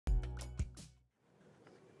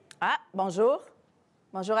Ah, bonjour.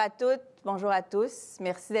 Bonjour à toutes, bonjour à tous.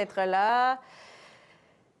 Merci d'être là.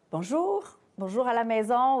 Bonjour. Bonjour à la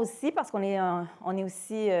maison aussi, parce qu'on est,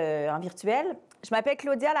 aussi en virtuel. Je m'appelle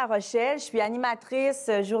Claudia La Rochelle. Je suis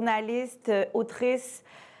animatrice, journaliste, autrice,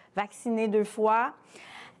 vaccinée 2 fois.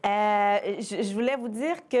 Je voulais vous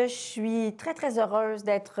dire que je suis très, très heureuse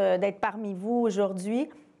d'être parmi vous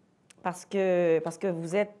aujourd'hui parce que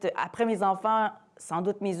vous êtes, après mes enfants, sans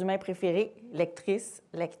doute mes humains préférés, lectrices,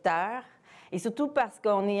 lecteurs, et surtout parce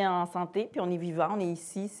qu'on est en santé, puis on est vivant, on est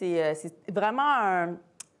ici. C'est vraiment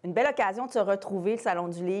une belle occasion de se retrouver, le Salon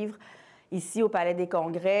du Livre, ici au Palais des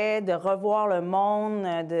Congrès, de revoir le monde.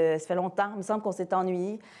 Ça fait longtemps, il me semble qu'on s'est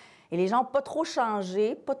ennuyés. Et les gens n'ont pas trop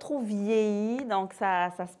changé, pas trop vieilli, donc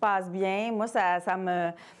ça se passe bien. Moi,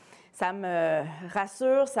 ça me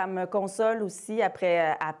rassure, ça me console aussi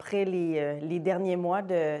après les derniers mois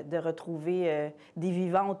de retrouver des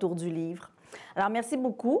vivants autour du livre. Alors, merci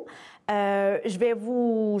beaucoup. Je vais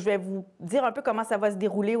vous dire un peu comment ça va se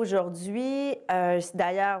dérouler aujourd'hui.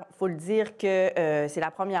 D'ailleurs, il faut le dire que c'est la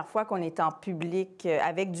première fois qu'on est en public,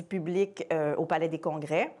 avec du public au Palais des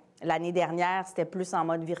Congrès. L'année dernière, c'était plus en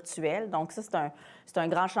mode virtuel. Donc, ça, c'est un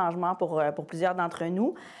grand changement pour plusieurs d'entre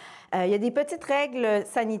nous. Il y a des petites règles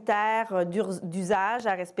sanitaires d'usage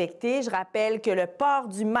à respecter. Je rappelle que le port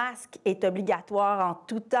du masque est obligatoire en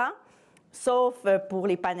tout temps, sauf pour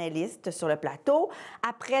les panélistes sur le plateau.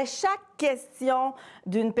 Après chaque question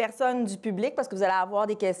d'une personne du public, parce que vous allez avoir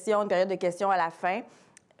des questions, une période de questions à la fin,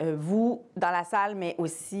 vous, dans la salle, mais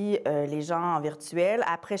aussi les gens en virtuel.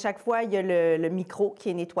 Après chaque fois, il y a le micro qui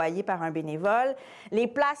est nettoyé par un bénévole. Les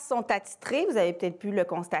places sont attitrées, vous avez peut-être pu le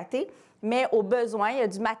constater, mais au besoin, il y a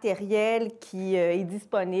du matériel qui est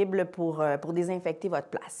disponible pour désinfecter votre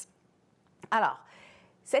place. Alors,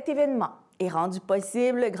 cet événement est rendu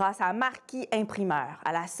possible grâce à Marquis Imprimeur,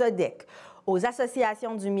 à la SODEC, aux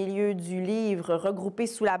associations du milieu du livre regroupées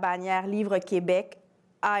sous la bannière Livre Québec,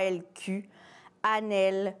 ALQ,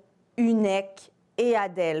 ANEL, UNEC et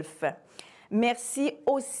ADELF. Merci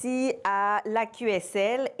aussi à la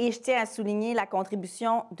QSL et je tiens à souligner la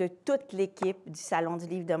contribution de toute l'équipe du Salon du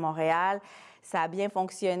Livre de Montréal. Ça a bien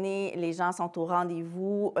fonctionné, les gens sont au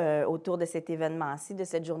rendez-vous autour de cet événement-ci, de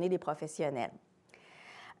cette journée des professionnels.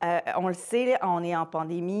 On le sait, on est en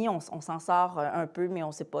pandémie, on s'en sort un peu, mais on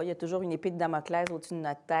ne sait pas. Il y a toujours une épée de Damoclès au-dessus de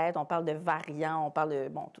notre tête. On parle de variants, on parle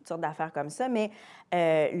de toutes sortes d'affaires comme ça, mais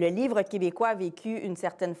le livre québécois a vécu une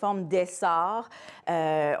certaine forme d'essor.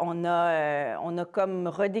 On a comme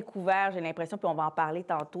redécouvert, j'ai l'impression, puis on va en parler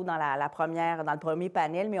tantôt dans dans le premier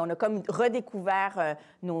panel, mais on a comme redécouvert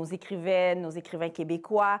nos écrivains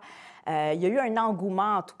québécois. Il y a eu un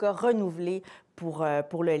engouement, en tout cas renouvelé, pour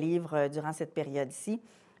le livre durant cette période-ci.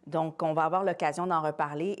 Donc, on va avoir l'occasion d'en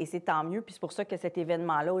reparler et c'est tant mieux. Puis c'est pour ça que cet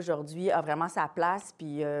événement-là, aujourd'hui, a vraiment sa place.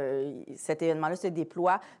 Puis cet événement-là se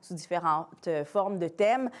déploie sous différentes formes de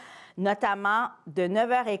thèmes, notamment de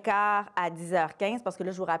 9h15 à 10h15, parce que là,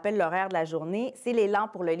 je vous rappelle l'horaire de la journée. C'est l'élan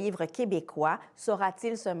pour le livre québécois,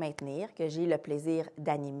 Saura-t-il se maintenir, que j'ai le plaisir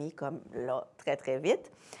d'animer comme là, très, très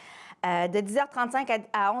vite. De 10h35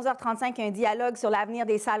 à 11h35, un dialogue sur l'avenir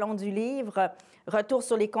des salons du livre. Retour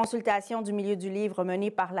sur les consultations du milieu du livre menées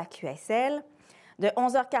par la QSL. De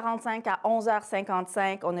 11h45 à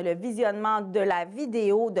 11h55, on a le visionnement de la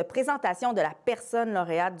vidéo de présentation de la personne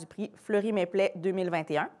lauréate du prix Fleury-Méplet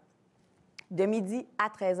 2021. De midi à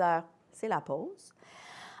 13h, c'est la pause.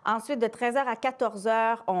 Ensuite, de 13h à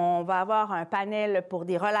 14h, on va avoir un panel pour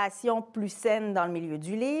des relations plus saines dans le milieu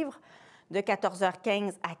du livre. De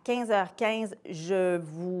 14h15 à 15h15,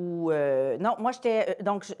 moi, j'étais...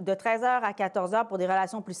 Donc, de 13h à 14h, pour des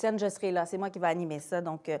relations plus saines, je serai là. C'est moi qui vais animer ça,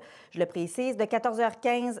 donc je le précise. De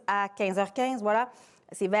 14h15 à 15h15, voilà,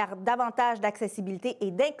 c'est vers davantage d'accessibilité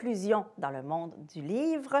et d'inclusion dans le monde du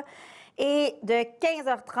livre. Et de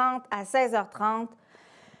 15h30 à 16h30,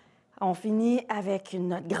 on finit avec une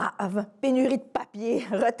note grave, pénurie de papier,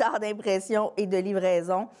 retard d'impression et de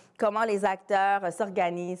livraison. Comment les acteurs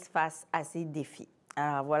s'organisent face à ces défis.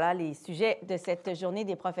 Alors voilà les sujets de cette journée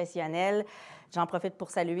des professionnels. J'en profite pour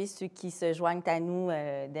saluer ceux qui se joignent à nous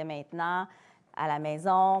dès maintenant, à la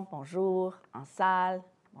maison, bonjour, en salle,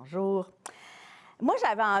 bonjour. Moi,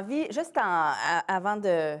 j'avais envie, juste avant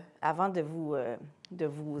de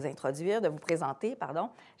vous introduire, de vous présenter,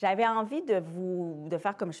 pardon, j'avais envie de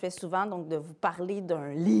faire comme je fais souvent, donc de vous parler d'un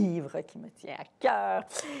livre qui me tient à cœur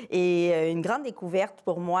et une grande découverte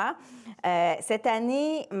pour moi. Cette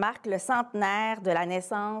année marque le centenaire de la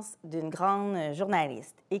naissance d'une grande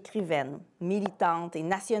journaliste, écrivaine, militante et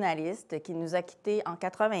nationaliste qui nous a quittés en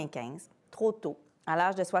 1995, trop tôt, à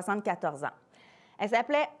l'âge de 74 ans. Elle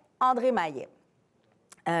s'appelait Andrée Maillet.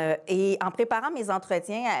 Et en préparant mes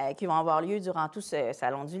entretiens qui vont avoir lieu durant tout ce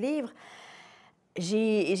Salon du Livre,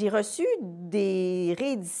 j'ai reçu des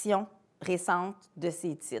rééditions récentes de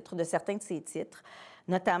ces titres, de certains de ces titres,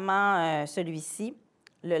 notamment celui-ci,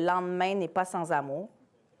 Le lendemain n'est pas sans amour.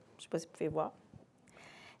 Je ne sais pas si vous pouvez voir.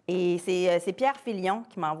 Et c'est Pierre Filion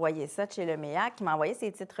qui m'a envoyé ça de chez Le Méa, qui m'a envoyé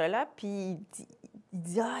ces titres-là, puis il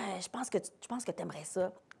dit « Ah, je pense que tu aimerais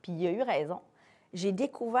ça. » Puis il a eu raison. J'ai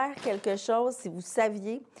découvert quelque chose, si vous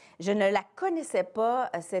saviez. Je ne la connaissais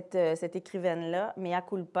pas, cette écrivaine-là, mea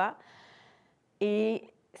culpa. Et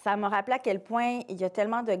ça m'a rappelé à quel point il y a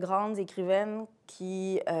tellement de grandes écrivaines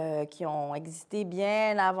qui ont existé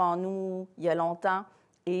bien avant nous, il y a longtemps,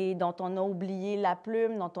 et dont on a oublié la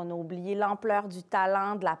plume, dont on a oublié l'ampleur du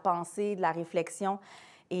talent, de la pensée, de la réflexion.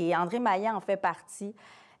 Et André Maillet en fait partie.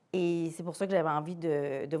 Et c'est pour ça que j'avais envie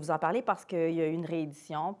de vous en parler, parce qu'il y a eu une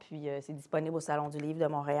réédition, puis c'est disponible au Salon du Livre de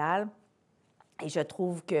Montréal. Et je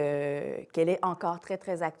trouve qu'elle est encore très,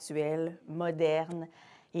 très actuelle, moderne,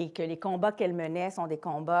 et que les combats qu'elle menait sont des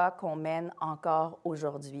combats qu'on mène encore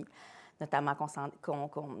aujourd'hui, notamment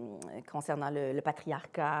concernant le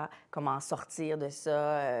patriarcat, comment sortir de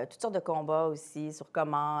ça, toutes sortes de combats aussi sur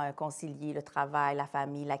comment concilier le travail, la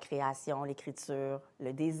famille, la création, l'écriture,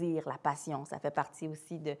 le désir, la passion. Ça fait partie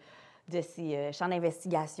aussi de ces champs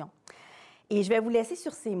d'investigation. Et je vais vous laisser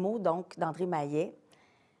sur ces mots, donc, d'André Maillet.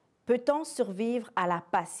 Peut-on survivre à la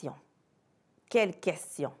passion? Quelle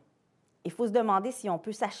question! Il faut se demander si on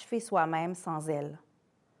peut s'achever soi-même sans elle.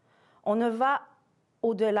 On ne va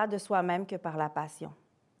au-delà de soi-même que par la passion.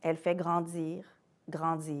 Elle fait grandir,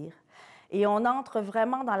 grandir. Et on entre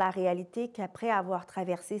vraiment dans la réalité qu'après avoir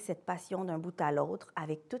traversé cette passion d'un bout à l'autre,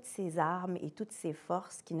 avec toutes ses armes et toutes ses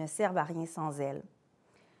forces qui ne servent à rien sans elle.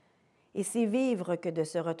 Et c'est vivre que de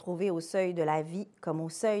se retrouver au seuil de la vie comme au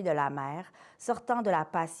seuil de la mer, sortant de la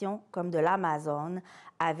passion comme de l'Amazone,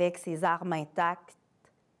 avec ses armes intactes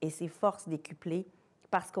et ses forces décuplées,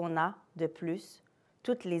 parce qu'on a, de plus,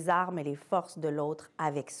 toutes les armes et les forces de l'autre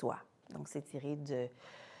avec soi. Donc, c'est tiré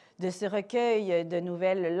de ce recueil de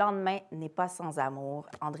nouvelles « Le lendemain n'est pas sans amour »,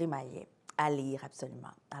 André Maillet, à lire absolument.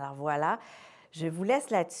 Alors voilà, je vous laisse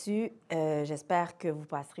là-dessus. J'espère que vous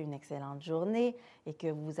passerez une excellente journée et que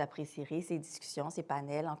vous apprécierez ces discussions, ces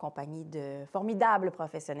panels en compagnie de formidables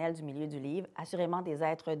professionnels du milieu du livre, assurément des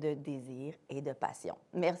êtres de désir et de passion.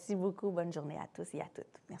 Merci beaucoup. Bonne journée à tous et à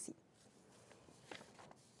toutes. Merci.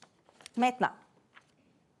 Maintenant,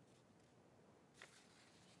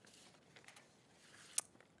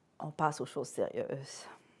 on passe aux choses sérieuses.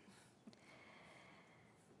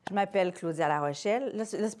 Je m'appelle Claudia Larochelle. Là,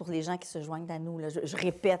 c'est pour les gens qui se joignent à nous. Là. Je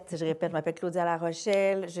répète, je m'appelle Claudia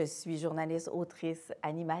Larochelle. Je suis journaliste, autrice,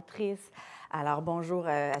 animatrice. Alors, bonjour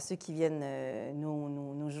à ceux qui viennent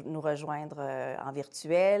nous rejoindre en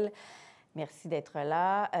virtuel. Merci d'être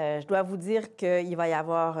là. Je dois vous dire qu'il va y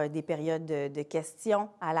avoir des périodes de questions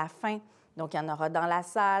à la fin. Donc, il y en aura dans la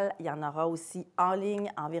salle, il y en aura aussi en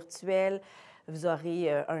ligne, en virtuel. Vous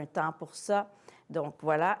aurez un temps pour ça. Donc,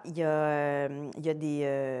 voilà, il y a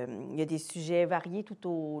des sujets variés tout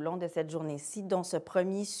au long de cette journée-ci, dont ce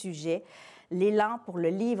premier sujet, l'élan pour le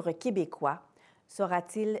livre québécois,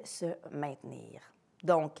 saura-t-il se maintenir?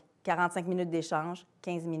 Donc, 45 minutes d'échange,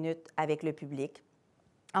 15 minutes avec le public,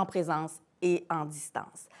 en présence et en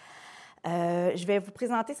distance. Je vais vous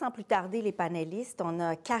présenter sans plus tarder les panélistes. On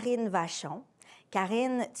a Karine Vachon.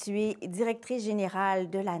 Karine, tu es directrice générale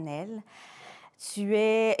de l'ANEL.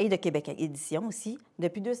 Et de Québec Édition aussi,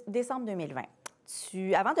 depuis décembre 2020.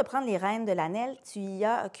 Avant de prendre les rênes de l'ANEL, tu y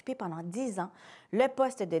as occupé pendant 10 ans le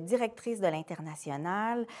poste de directrice de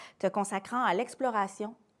l'International, te consacrant à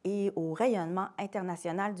l'exploration et au rayonnement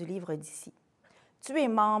international du livre d'ici. Tu es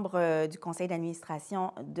membre du conseil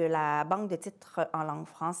d'administration de la Banque de titres en langue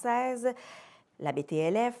française, la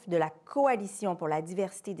BTLF, de la Coalition pour la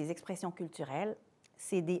diversité des expressions culturelles,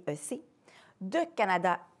 CDEC, de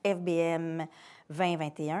Canada FBM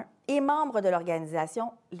 2021 et membre de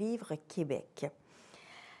l'organisation Livre Québec.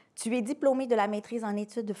 Tu es diplômé de la maîtrise en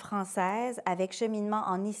études françaises avec cheminement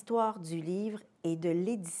en histoire du livre et de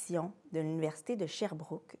l'édition de l'Université de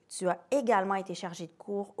Sherbrooke. Tu as également été chargé de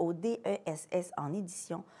cours au DESS en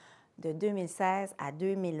édition de 2016 à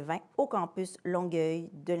 2020 au campus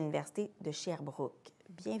Longueuil de l'Université de Sherbrooke.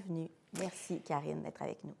 Bienvenue. Merci, Karine, d'être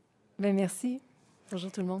avec nous. Bien, merci.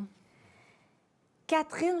 Bonjour tout le monde.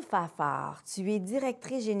 Catherine Fafard, tu es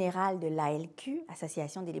directrice générale de l'ALQ,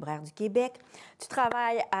 Association des libraires du Québec. Tu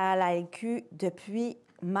travailles à l'ALQ depuis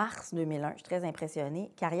mars 2001. Je suis très impressionnée.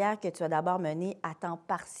 Carrière que tu as d'abord menée à temps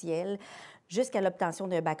partiel jusqu'à l'obtention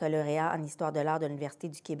d'un baccalauréat en histoire de l'art de l'Université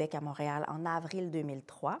du Québec à Montréal en avril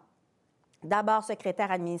 2003. D'abord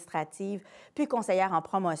secrétaire administrative, puis conseillère en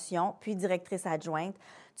promotion, puis directrice adjointe.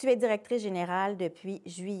 Tu es directrice générale depuis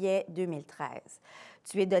juillet 2013.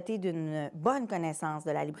 Tu es dotée d'une bonne connaissance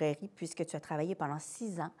de la librairie puisque tu as travaillé pendant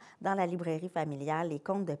 6 ans dans la librairie familiale Les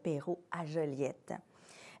Contes de Perrault à Joliette.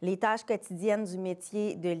 Les tâches quotidiennes du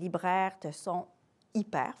métier de libraire te sont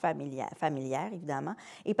hyper familières, évidemment.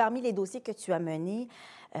 Et parmi les dossiers que tu as menés,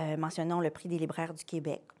 mentionnons le prix des libraires du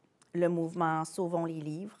Québec, le mouvement Sauvons les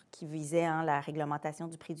livres, qui visait la réglementation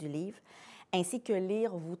du prix du livre, ainsi que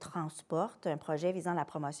Lire vous transporte, un projet visant la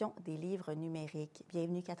promotion des livres numériques.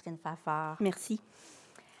 Bienvenue, Catherine Fafard. Merci.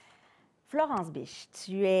 Florence Biche,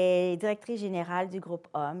 tu es directrice générale du groupe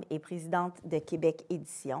Hommes et présidente de Québec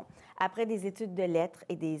Édition. Après des études de lettres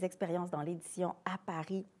et des expériences dans l'édition à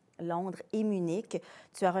Paris, Londres et Munich,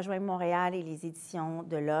 tu as rejoint Montréal et les éditions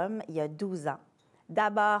de l'Homme il y a 12 ans.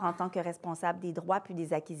 D'abord en tant que responsable des droits puis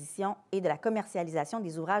des acquisitions et de la commercialisation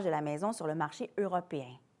des ouvrages de la maison sur le marché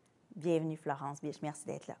européen. Bienvenue, Florence Biche. Merci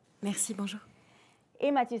d'être là. Merci, bonjour. Et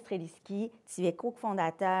Mathieu Streliski, tu es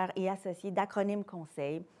cofondateur et associé d'Acronyme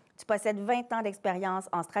Conseil. Tu possèdes 20 ans d'expérience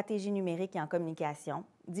en stratégie numérique et en communication.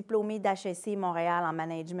 Diplômé d'HEC Montréal en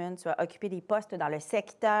management, tu as occupé des postes dans le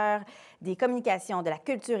secteur des communications, de la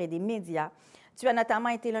culture et des médias. Tu as notamment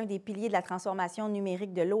été l'un des piliers de la transformation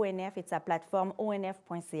numérique de l'ONF et de sa plateforme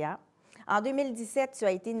onf.ca. En 2017, tu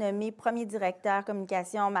as été nommé premier directeur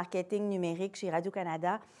communication marketing numérique chez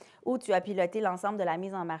Radio-Canada, où tu as piloté l'ensemble de la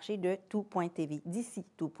mise en marché de tout.tv, d'ici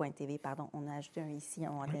tout.tv, pardon, on a ajouté un ici à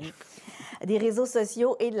un moment donné, des réseaux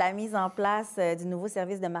sociaux et de la mise en place du nouveau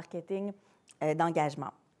service de marketing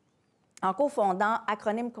d'engagement. En cofondant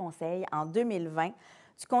Acronyme Conseil en 2020,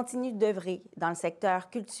 tu continues d'œuvrer dans le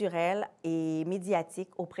secteur culturel et médiatique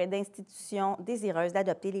auprès d'institutions désireuses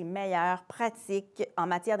d'adopter les meilleures pratiques en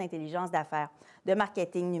matière d'intelligence d'affaires, de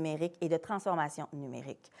marketing numérique et de transformation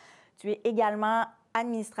numérique. Tu es également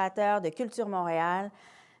administrateur de Culture Montréal,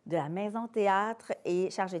 de la Maison Théâtre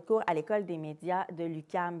et chargé de cours à l'École des médias de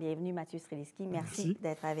l'UQAM. Bienvenue, Mathieu Streliski. Merci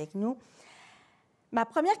d'être avec nous. Ma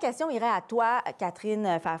première question irait à toi,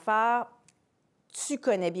 Catherine Fafard. Tu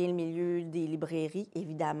connais bien le milieu des librairies,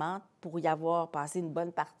 évidemment, pour y avoir passé une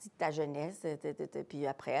bonne partie de ta jeunesse, puis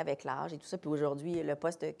après, avec l'âge et tout ça. Puis aujourd'hui, le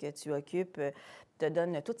poste que tu occupes te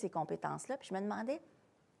donne toutes ces compétences-là. Puis je me demandais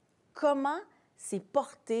comment s'est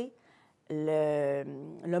porté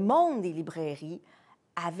le monde des librairies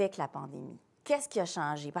avec la pandémie. Qu'est-ce qui a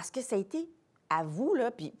changé? Parce que ça a été à vous,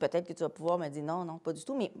 là, puis peut-être que tu vas pouvoir me dire non, pas du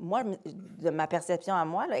tout, mais moi, de ma perception à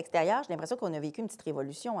moi, là, extérieure, j'ai l'impression qu'on a vécu une petite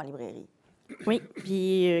révolution en librairie. Oui,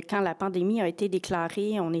 puis quand la pandémie a été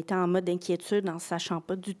déclarée, on était en mode inquiétude en ne sachant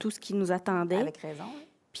pas du tout ce qui nous attendait. Avec raison. Oui.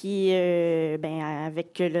 Puis,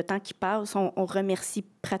 avec le temps qui passe, on remercie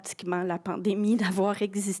pratiquement la pandémie d'avoir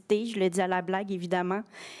existé. Je le dis à la blague, évidemment,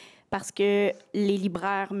 parce que les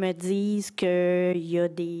libraires me disent qu'il y a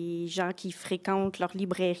des gens qui fréquentent leur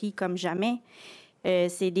librairie comme jamais.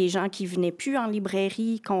 C'est des gens qui ne venaient plus en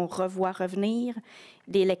librairie, qu'on revoit revenir,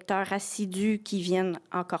 des lecteurs assidus qui viennent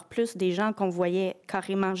encore plus, des gens qu'on voyait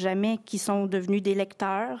carrément jamais, qui sont devenus des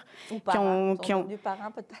lecteurs. Ou parents. Ils sont devenus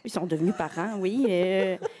parents, peut-être. Ils sont devenus parents, oui.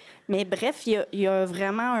 Mais bref, il y a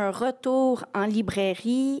vraiment un retour en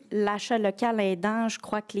librairie. L'achat local aidant, je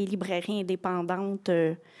crois que les librairies indépendantes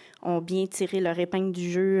ont bien tiré leur épingle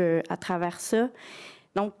du jeu à travers ça.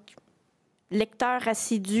 Donc, lecteurs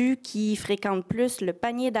assidus qui fréquentent plus, le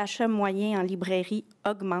panier d'achat moyen en librairie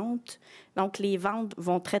augmente. Donc, les ventes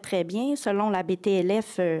vont très, très bien. Selon la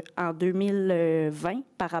BTLF, en 2020,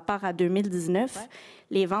 par rapport à 2019, ouais,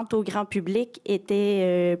 les ventes au grand public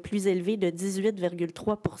étaient plus élevées de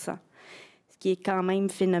 18,3 %, ce qui est quand même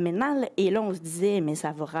phénoménal. Et là, on se disait, mais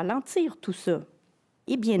ça va ralentir tout ça.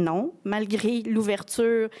 Eh bien non, malgré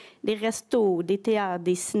l'ouverture des restos, des théâtres,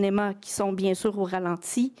 des cinémas qui sont bien sûr au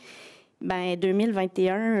ralenti,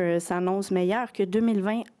 2021 s'annonce meilleur que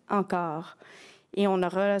 2020 encore. Et on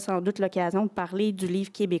aura sans doute l'occasion de parler du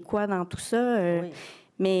livre québécois dans tout ça. Oui.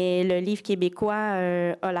 Mais le livre québécois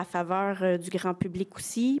a la faveur du grand public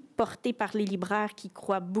aussi, porté par les libraires qui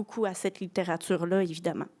croient beaucoup à cette littérature-là,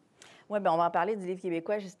 évidemment. Oui, on va en parler du livre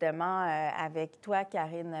québécois, justement, avec toi,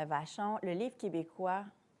 Karine Vachon. Le livre québécois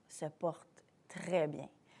se porte très bien.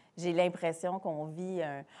 J'ai l'impression qu'on vit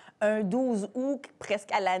un 12 août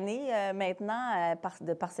presque à l'année maintenant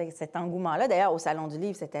par cet engouement-là. D'ailleurs, au Salon du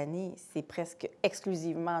livre cette année, c'est presque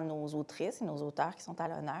exclusivement nos autrices et nos auteurs qui sont à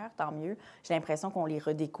l'honneur, tant mieux. J'ai l'impression qu'on les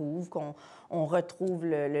redécouvre, qu'on retrouve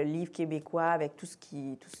le livre québécois avec tout ce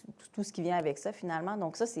qui vient avec ça, finalement.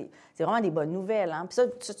 Donc ça, c'est vraiment des bonnes nouvelles. Hein? Puis ça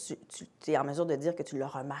tu es en mesure de dire que tu l'as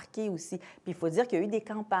remarqué aussi. Puis il faut dire qu'il y a eu des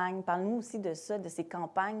campagnes. Parle-nous aussi de ça, de ces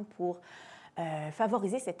campagnes pour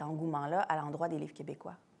favoriser cet engouement-là à l'endroit des livres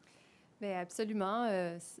québécois? Bien, absolument.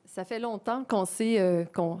 Ça fait longtemps qu'on sait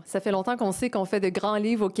qu'on fait de grands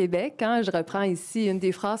livres au Québec. Hein? Je reprends ici une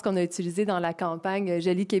des phrases qu'on a utilisées dans la campagne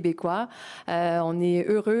Joli québécois. On est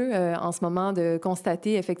heureux en ce moment de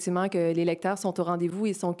constater effectivement que les lecteurs sont au rendez-vous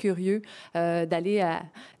et sont curieux d'aller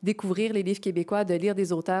découvrir les livres québécois, de lire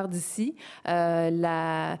des auteurs d'ici.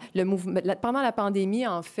 Pendant la pandémie,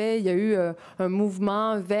 en fait, il y a eu un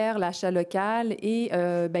mouvement vers l'achat local et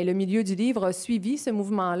le milieu du livre a suivi ce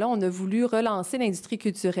mouvement-là. On a voulu relancer l'industrie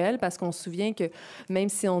culturelle parce qu'on se souvient que même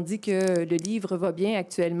si on dit que le livre va bien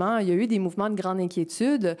actuellement, il y a eu des mouvements de grande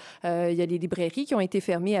inquiétude. Il y a les librairies qui ont été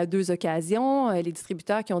fermées à 2 occasions, les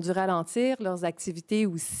distributeurs qui ont dû ralentir leurs activités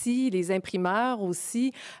aussi, les imprimeurs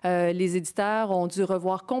aussi, les éditeurs ont dû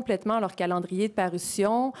revoir complètement leur calendrier de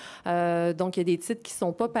parution. Donc, il y a des titres qui ne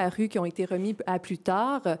sont pas parus, qui ont été remis à plus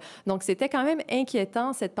tard. Donc, c'était quand même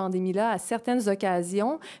inquiétant, cette pandémie-là, à certaines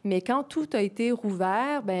occasions, mais quand tout a été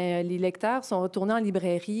rouvert, bien, les lecteurs sont retournés en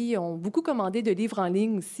librairie, ont beaucoup commandé de livres en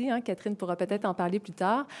ligne aussi. Hein? Catherine pourra peut-être en parler plus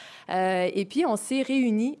tard. Et puis, on s'est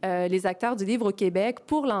réunis, les acteurs du livre au Québec,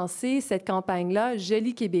 pour lancer cette campagne-là,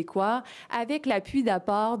 Joli québécois, avec l'appui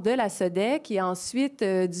d'apport de la SODEC et ensuite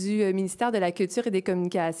du ministère de la Culture et des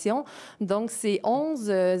Communications. Donc, c'est 11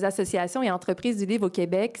 associations et entreprises du livre au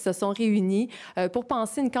Québec qui se sont réunies pour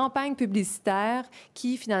penser une campagne publicitaire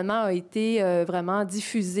qui, finalement, a été vraiment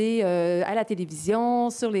diffusée à la télévision,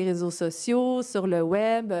 sur les réseaux sociaux, sur le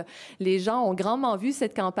web. Les gens ont grandement vu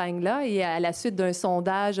cette campagne-là et à la suite d'un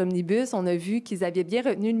sondage omnibus, on a vu qu'ils avaient bien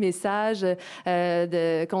retenu le message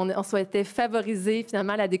qu'on souhaitait favoriser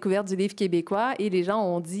finalement la découverte du livre québécois et les gens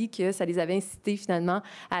ont dit que ça les avait incités finalement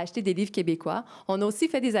à acheter des livres québécois. On a aussi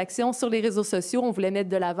fait des actions sur les réseaux sociaux. On voulait mettre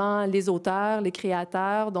de l'avant les auteurs, les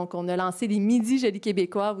créateurs. Donc, on a lancé les midis Joli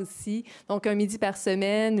québécois aussi. Donc, un midi par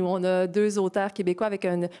semaine où on a 2 auteurs québécois avec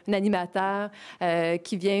un animateur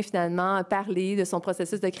qui vient finalement parler de son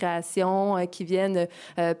processus de création, qui viennent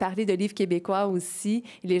parler de livres québécois aussi.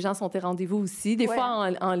 Et les gens sont au rendez-vous aussi, des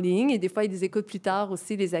fois en ligne et des fois, ils les écoutent plus tard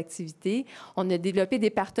aussi, les activités. On a développé des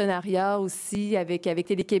partenariats aussi avec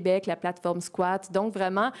Télé-Québec, la plateforme Squat. Donc,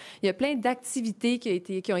 vraiment, il y a plein d'activités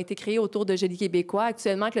qui ont été créées autour de Joli québécois.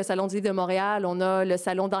 Actuellement, avec le Salon du livre de Montréal, on a le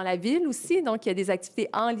Salon dans la ville aussi. Donc, il y a des activités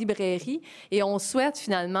en librairie et on souhaite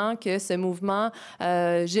finalement que ce mouvement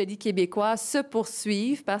Joli québécois se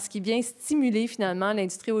poursuive parce qu'il vient stimuler finalement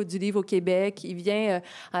l'industrie du livre au Québec. Il vient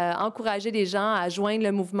encourager les gens à joindre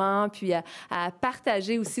le mouvement puis à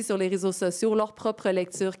partager aussi sur les réseaux sociaux leur propre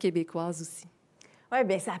lecture québécoise aussi. Oui,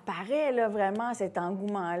 bien, ça paraît, là, vraiment, cet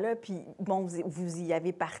engouement-là. Puis, bon, vous y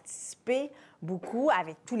avez participé beaucoup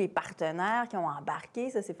avec tous les partenaires qui ont embarqué.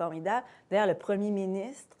 Ça, c'est formidable. D'ailleurs, le premier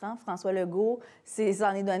ministre, hein, François Legault,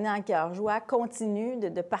 s'en est donné en cœur joie, continue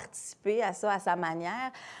de participer à ça à sa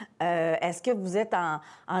manière. Est-ce que vous êtes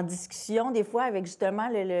en discussion, des fois, avec, justement,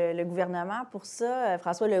 le gouvernement pour ça?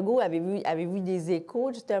 François Legault, avez-vous des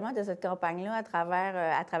échos, justement, de cette campagne-là à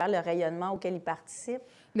travers le rayonnement auquel il participe?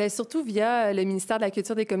 Bien, surtout via le ministère de la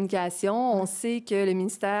Culture et des Communications. On sait que le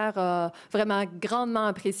ministère a vraiment grandement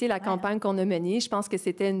apprécié la campagne qu'on a menée. Je pense que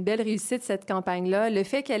c'était une belle réussite, cette campagne-là. Le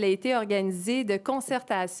fait qu'elle ait été organisée de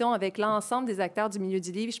concertation avec l'ensemble des acteurs du milieu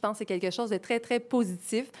du livre, je pense que c'est quelque chose de très, très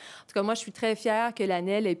positif. En tout cas, moi, je suis très fière que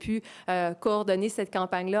l'ANEL ait pu coordonner cette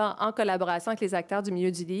campagne-là en collaboration avec les acteurs du milieu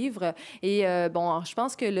du livre. Et bon, je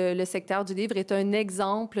pense que le secteur du livre est un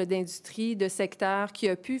exemple d'industrie, de secteur qui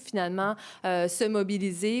a pu finalement se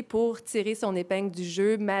mobiliser pour tirer son épingle du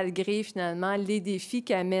jeu malgré finalement les défis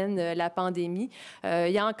qu'amène la pandémie.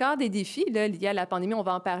 Il y a encore des défis là, liés à la pandémie. On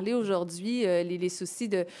va en parler aujourd'hui. Les soucis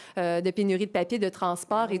de pénurie de papier, de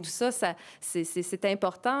transport et tout ça, c'est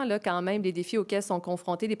important là, quand même, les défis auxquels sont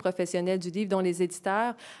confrontés les professionnels du livre, dont les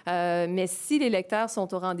éditeurs. Mais si les lecteurs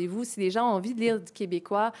sont au rendez-vous, si les gens ont envie de lire du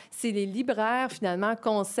québécois, si les libraires finalement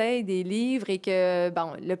conseillent des livres et que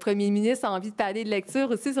bon, le premier ministre a envie de parler de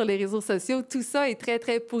lecture aussi sur les réseaux sociaux, tout ça est très,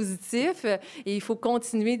 très positif et il faut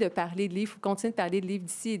continuer de parler de livres, il faut continuer de parler de livres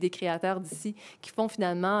d'ici et des créateurs d'ici qui font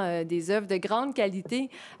finalement des œuvres de grande qualité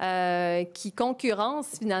qui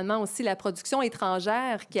concurrencent finalement aussi la production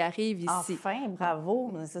étrangère qui arrive ici. Enfin,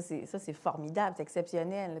 bravo! Ça, c'est formidable, c'est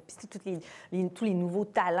exceptionnel. Puis tous les nouveaux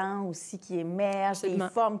talents aussi qui émergent, Absolument.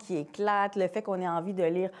 les formes qui éclatent, le fait qu'on ait envie de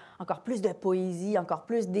lire encore plus de poésie, encore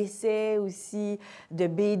plus d'essais aussi, de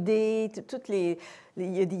BD, toutes les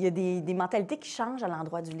il y a des mentalités qui changent à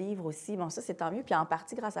l'endroit du livre aussi. Bon, ça, c'est tant mieux. Puis en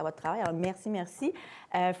partie grâce à votre travail. Alors, merci, merci.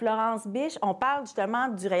 Florence Biche, on parle justement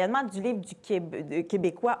du rayonnement du livre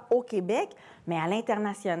québécois au Québec, mais à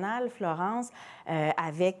l'international, Florence,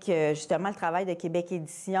 avec justement le travail de Québec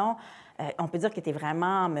Édition, on peut dire que tu es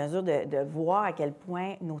vraiment en mesure de voir à quel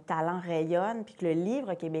point nos talents rayonnent, puis que le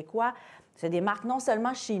livre québécois se démarque non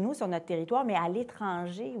seulement chez nous, sur notre territoire, mais à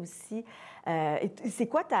l'étranger aussi. C'est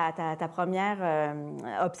quoi ta première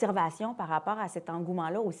observation par rapport à cet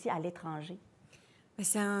engouement-là aussi à l'étranger?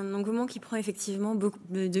 C'est un engouement qui prend effectivement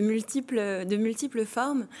de multiples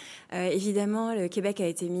formes. Évidemment, le Québec a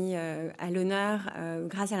été mis à l'honneur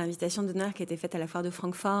grâce à l'invitation d'honneur qui a été faite à la Foire de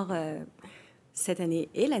Francfort cette année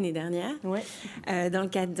et l'année dernière. Oui. Dans le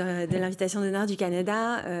cadre de l'invitation d'honneur du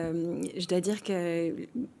Canada, je dois dire que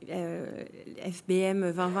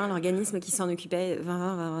FBM 2020, l'organisme qui s'en occupait,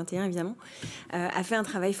 2020-2021 évidemment, a fait un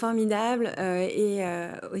travail formidable. Et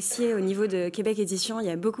aussi au niveau de Québec Édition, il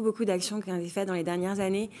y a beaucoup d'actions qui ont été faites dans les dernières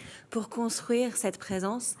années pour construire cette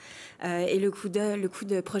présence. Et le coup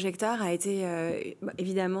de projecteur a été,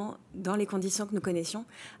 évidemment, dans les conditions que nous connaissions,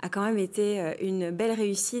 a quand même été une belle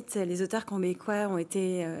réussite. Les auteurs québécois ont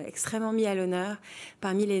été extrêmement mis à l'honneur.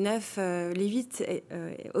 Parmi les 8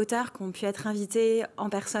 auteurs qui ont pu être invités en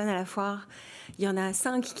personne à la foire, il y en a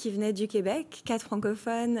 5 qui venaient du Québec, 4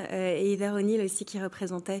 francophones et Yves O'Neill aussi qui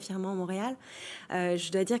représentait fièrement Montréal.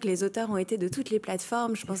 Je dois dire que les auteurs ont été de toutes les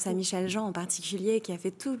plateformes. Je pense à Michel Jean en particulier qui a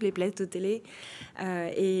fait tous les plateaux télé.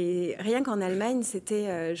 Et rien qu'en Allemagne,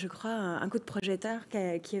 c'était, je crois, un coup de projecteur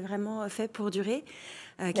qui est vraiment fait pour durer.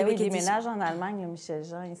 Il déménage en Allemagne, Michel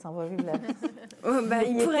Jean, il s'en va vivre là.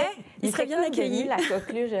 Il serait bien accueilli. La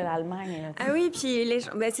coqueluche de l'Allemagne. Ah oui, puis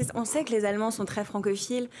on sait que les Allemands sont très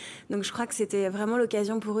francophiles, donc je crois que c'était vraiment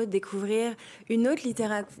l'occasion pour eux de découvrir une autre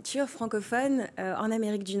littérature francophone en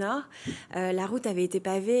Amérique du Nord. La route avait été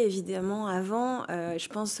pavée, évidemment, avant. Je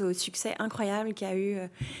pense au succès incroyable qu'il y a eu.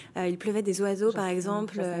 Il pleuvait des oiseaux, par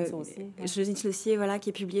exemple. Josine Saucier, voilà, qui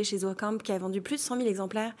est publiée chez Zourkamp, qui a vendu plus de 100 000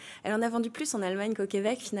 exemplaires. Elle en a vendu plus en Allemagne qu'au Québec,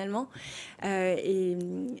 finalement. Et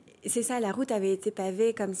c'est ça, la route avait été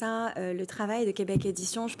pavée comme ça. Le travail de Québec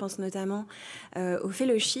Édition, je pense notamment au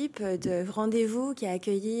fellowship de Rendez-vous qui a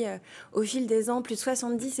accueilli au fil des ans plus de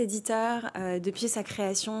 70 éditeurs depuis sa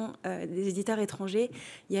création, des éditeurs étrangers.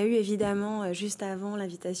 Il y a eu évidemment, juste avant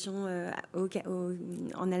l'invitation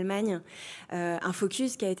en Allemagne, un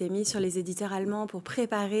focus qui a été mis sur les éditeurs allemands pour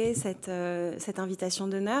préparer cette invitation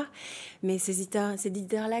d'honneur. Mais ces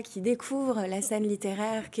éditeurs-là qui découvrent la scène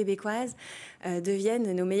littéraire québécoise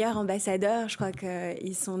deviennent nos meilleurs ambassadeurs. Je crois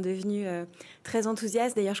qu'ils sont devenus très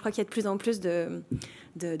enthousiastes. D'ailleurs, je crois qu'il y a de plus en plus de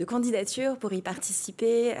candidatures pour y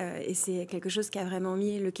participer. Et c'est quelque chose qui a vraiment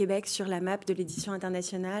mis le Québec sur la map de l'édition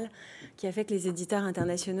internationale, qui a fait que les éditeurs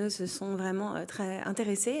internationaux se sont vraiment très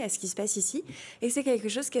intéressés à ce qui se passe ici. Et c'est quelque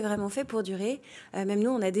chose qui est vraiment fait pour durer. Même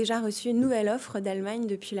nous, on a déjà reçu une nouvelle offre d'Allemagne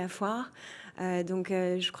depuis la foire. Donc,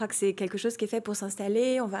 je crois que c'est quelque chose qui est fait pour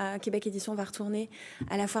s'installer. Québec Édition va retourner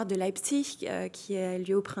à la foire de Leipzig, qui a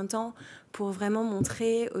lieu au printemps, pour vraiment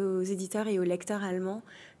montrer aux éditeurs et aux lecteurs allemands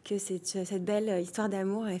que cette belle histoire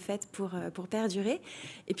d'amour est faite pour perdurer.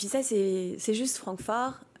 Et puis ça, c'est juste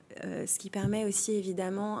Francfort, ce qui permet aussi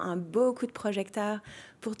évidemment un beau coup de projecteur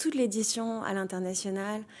pour toute l'édition à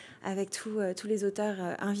l'international, avec tous les auteurs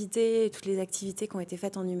invités, toutes les activités qui ont été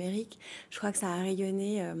faites en numérique. Je crois que ça a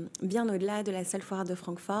rayonné bien au-delà de la seule foire de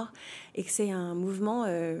Francfort et que c'est un mouvement,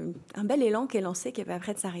 un bel élan qui est lancé, qui n'est pas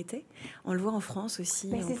prêt de s'arrêter. On le voit en France aussi,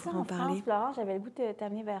 mais on pourra en parler. France, Florence, j'avais le goût de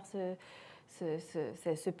t'amener vers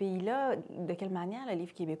ce pays-là. De quelle manière le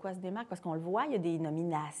livre québécois se démarque? Parce qu'on le voit, il y a des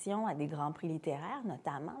nominations à des grands prix littéraires,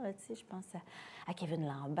 notamment, là, tu sais, je pense à Kevin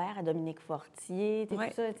Lambert, à Dominique Fortier, tout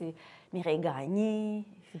ça, Mireille Gagné,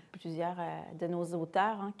 plusieurs de nos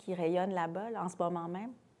auteurs qui rayonnent là-bas, là, en ce moment même.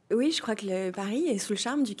 Oui, je crois que Paris est sous le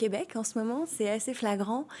charme du Québec en ce moment. C'est assez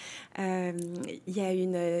flagrant. Il y a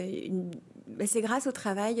c'est grâce au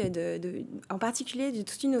travail, en particulier de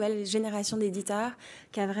toute une nouvelle génération d'éditeurs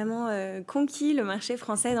qui a vraiment conquis le marché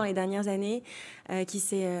français dans les dernières années, qui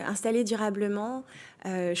s'est installé durablement.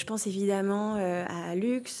 Je pense évidemment à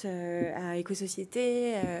Luxe, à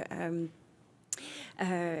Éco-Société,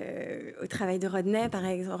 au travail de Rodney, par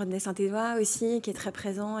exemple, Rodney Saint-Édouard aussi, qui est très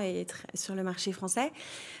présent et sur le marché français.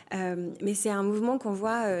 Mais c'est un mouvement qu'on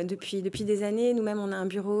voit depuis des années. Nous-mêmes, on a un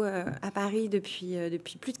bureau à Paris depuis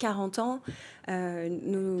plus de 40 ans.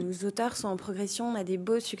 Nos auteurs sont en progression. On a des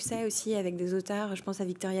beaux succès aussi avec des auteurs. Je pense à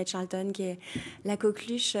Victoria Charlton, qui est la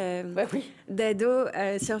coqueluche d'ado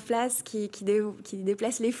sur place, qui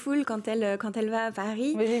déplace les foules quand elle va à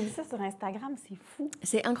Paris. Mais j'ai vu ça sur Instagram, c'est fou.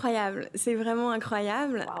 C'est incroyable. C'est vraiment incroyable.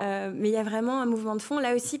 incroyable. Wow. Mais il y a vraiment un mouvement de fond.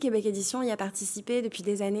 Là aussi, Québec Édition y a participé depuis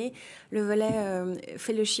des années. Le volet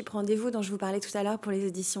Fellowship Rendez-vous dont je vous parlais tout à l'heure pour les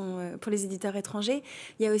éditions, pour les éditeurs étrangers.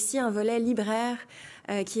 Il y a aussi un volet libraire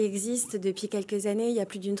qui existe depuis quelques années. Il y a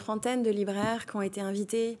plus d'une trentaine de libraires qui ont été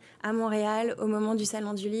invités à Montréal au moment du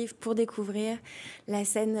Salon du Livre pour découvrir la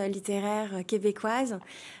scène littéraire québécoise.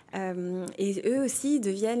 Et eux aussi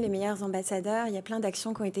deviennent les meilleurs ambassadeurs. Il y a plein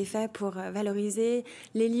d'actions qui ont été faites pour valoriser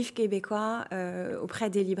les livres québécois auprès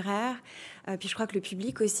des libraires. Puis je crois que le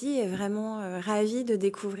public aussi est vraiment ravi de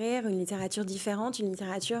découvrir une littérature différente, une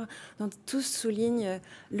littérature dont tous soulignent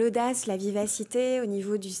l'audace, la vivacité au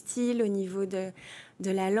niveau du style, au niveau de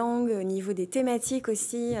la langue, au niveau des thématiques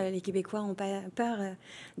aussi. Les Québécois n'ont pas peur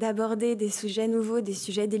d'aborder des sujets nouveaux, des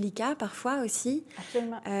sujets délicats parfois aussi.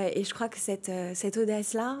 Absolument. Et je crois que cette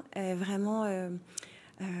audace-là est vraiment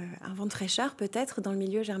un vent de fraîcheur peut-être dans le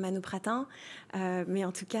milieu germano-pratin. Mais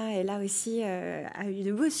en tout cas, elle a aussi a eu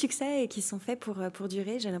de beaux succès et qui sont faits pour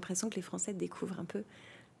durer. J'ai l'impression que les Français découvrent un peu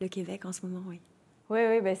le Québec en ce moment, oui.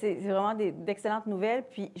 Oui, bien, c'est vraiment d'excellentes nouvelles.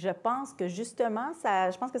 Puis je pense que justement,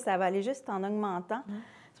 je pense que ça va aller juste en augmentant.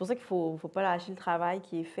 C'est pour ça qu'il ne faut pas lâcher le travail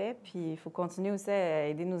qui est fait. Puis il faut continuer aussi à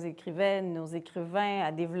aider nos écrivains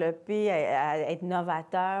à développer, à être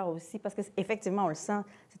novateurs aussi. Parce qu'effectivement, on le sent,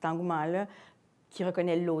 cet engouement-là, qui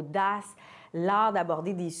reconnaît l'audace, l'art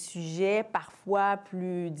d'aborder des sujets parfois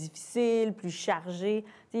plus difficiles, plus chargés. Tu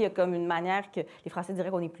sais, il y a comme une manière que les Français diraient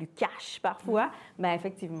qu'on est plus cash parfois. Bien,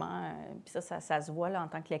 effectivement, puis ça se voit là, en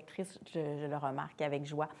tant que lectrice, je le remarque avec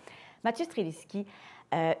joie. Mathieu Streliski,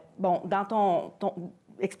 dans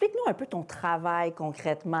explique-nous un peu ton travail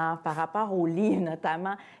concrètement par rapport aux livres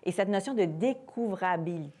notamment et cette notion de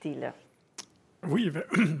découvrabilité-là. Oui,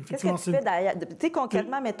 Qu'est-ce effectivement. que tu fais derrière? Tu sais,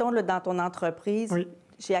 concrètement, mettons, là, dans ton entreprise, oui.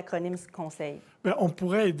 Chez Acronymes Conseil. Bien, on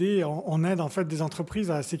pourrait aider, on aide en fait des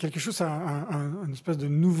entreprises c'est quelque chose, une espèce de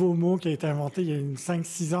nouveau mot qui a été inventé il y a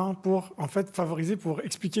 5-6 ans pour en fait favoriser, pour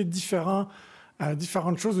expliquer différentes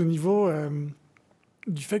choses au niveau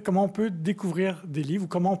du fait comment on peut découvrir des livres ou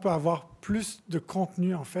comment on peut avoir plus de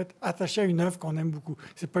contenu en fait attaché à une œuvre qu'on aime beaucoup.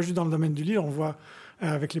 C'est pas juste dans le domaine du livre, on voit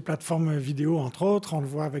avec les plateformes vidéo entre autres, on le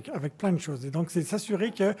voit avec plein de choses. Et donc c'est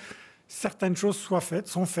s'assurer que certaines choses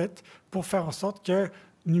sont faites pour faire en sorte que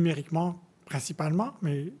numériquement principalement,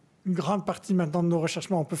 mais une grande partie maintenant de nos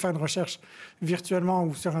recherchements, on peut faire une recherche virtuellement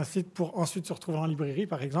ou sur un site pour ensuite se retrouver en librairie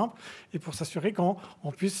par exemple, et pour s'assurer qu'on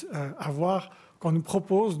puisse qu'on nous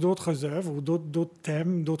propose d'autres œuvres ou d'autres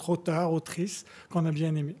thèmes, d'autres auteurs, autrices qu'on a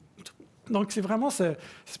bien aimés. Donc, c'est vraiment cette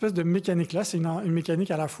espèce de mécanique-là. C'est une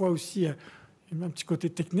mécanique à la fois aussi, un petit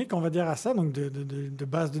côté technique, on va dire, à ça, donc de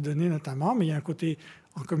base de données notamment, mais il y a un côté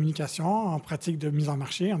en communication, en pratique de mise en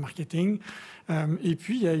marché, en marketing. Et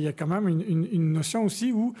puis, il y a quand même une notion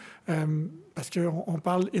aussi où, parce qu'on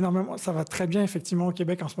parle énormément, ça va très bien effectivement au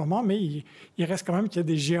Québec en ce moment, mais il reste quand même qu'il y a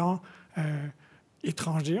des géants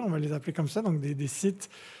étrangers, on va les appeler comme ça, donc des sites,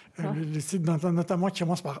 le site notamment qui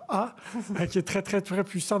commence par A, qui est très, très, très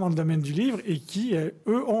puissant dans le domaine du livre et qui,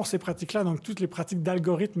 eux, ont ces pratiques-là, donc toutes les pratiques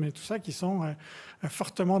d'algorithmes et tout ça qui sont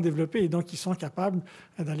fortement développées et donc qui sont capables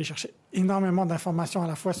d'aller chercher énormément d'informations à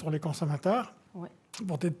la fois sur les consommateurs,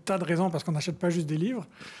 pour des tas de raisons, parce qu'on n'achète pas juste des livres,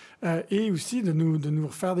 et aussi de nous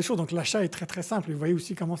faire des choses. Donc l'achat est très, très simple. Vous voyez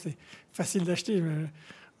aussi comment c'est facile d'acheter.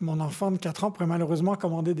 Mon enfant de 4 ans pourrait malheureusement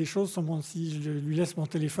commander des choses si je lui laisse mon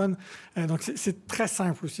téléphone. Donc, c'est très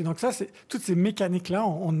simple aussi. Donc, ça, toutes ces mécaniques-là,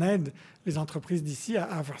 on aide les entreprises d'ici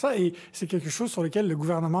à faire ça. Et c'est quelque chose sur lequel le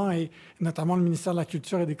gouvernement et notamment le ministère de la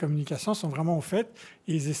Culture et des Communications sont vraiment au fait.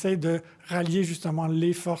 Et ils essayent de rallier justement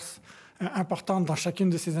les forces importantes dans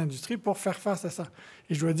chacune de ces industries pour faire face à ça.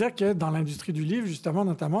 Et je dois dire que dans l'industrie du livre, justement,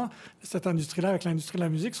 notamment, cette industrie-là avec l'industrie de la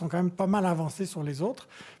musique sont quand même pas mal avancées sur les autres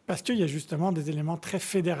parce qu'il y a justement des éléments très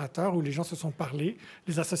fédérateurs où les gens se sont parlé,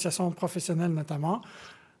 les associations professionnelles notamment,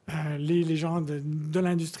 les gens de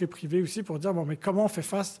l'industrie privée aussi pour dire, bon, mais comment on fait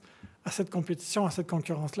face à cette compétition, à cette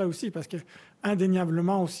concurrence-là aussi? Parce que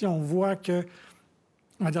indéniablement aussi, on voit que,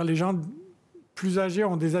 on va dire, les gens plus âgés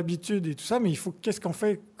ont des habitudes et tout ça, mais qu'est-ce qu'on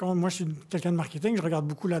fait quand moi je suis quelqu'un de marketing, je regarde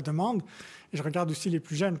beaucoup la demande et je regarde aussi les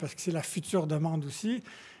plus jeunes parce que c'est la future demande aussi.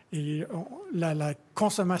 Et la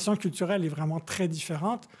consommation culturelle est vraiment très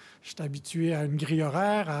différente. J'étais habitué à une grille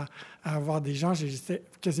horaire, à avoir des gens. C'était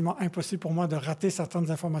quasiment impossible pour moi de rater certaines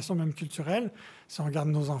informations, même culturelles. Si on regarde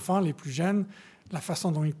nos enfants, les plus jeunes, la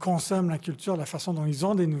façon dont ils consomment la culture, la façon dont ils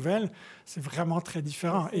ont des nouvelles, c'est vraiment très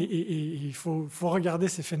différent. Et il faut regarder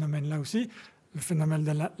ces phénomènes-là aussi. Le phénomène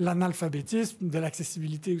de l'analphabétisme, de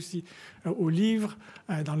l'accessibilité aussi aux livres,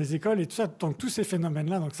 dans les écoles et tout ça. Donc, tous ces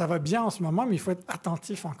phénomènes-là. Donc, ça va bien en ce moment, mais il faut être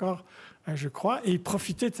attentif encore, je crois, et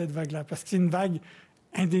profiter de cette vague-là, parce que c'est une vague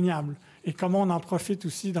indéniable. Et comment on en profite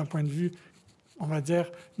aussi d'un point de vue, on va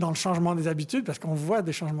dire, dans le changement des habitudes, parce qu'on voit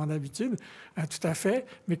des changements d'habitudes, tout à fait,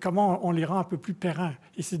 mais comment on les rend un peu plus pérennes.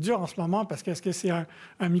 Et c'est dur en ce moment, parce que est-ce que c'est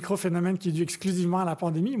un micro-phénomène qui est dû exclusivement à la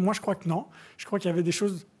pandémie? Moi, je crois que non. Je crois qu'il y avait des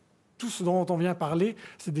choses, tout ce dont on vient parler,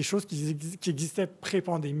 c'est des choses qui existaient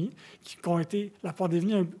pré-pandémie, la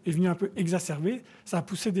pandémie est venue un peu exacerber. Ça a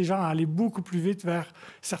poussé des gens à aller beaucoup plus vite vers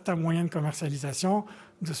certains moyens de commercialisation,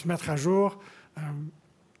 de se mettre à jour.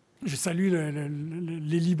 Je salue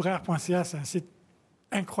les libraires.ca, c'est un site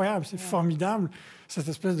incroyable, c'est formidable, cette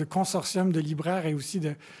espèce de consortium de libraires et aussi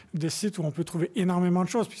de sites où on peut trouver énormément de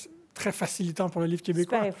choses. Puis très facilitant pour le livre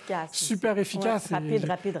québécois. Super efficace. Super efficace.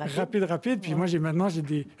 Ouais, rapide. Puis moi, maintenant, j'ai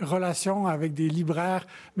des relations avec des libraires,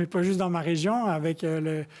 mais pas juste dans ma région, avec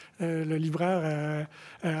le libraire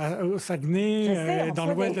au Saguenay, dans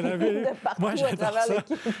l'ouest de la ville. Moi, j'adore ça.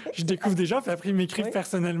 Je découvre des gens, puis après, ils m'écrivent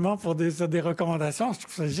personnellement pour des recommandations. Je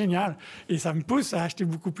trouve ça génial. Et ça me pousse à acheter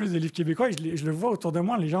beaucoup plus de livres québécois. Et je le vois autour de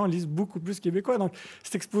moi, les gens lisent beaucoup plus québécois. Donc,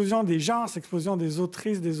 cette explosion des genres, cette explosion des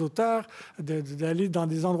autrices, des auteurs, d'aller dans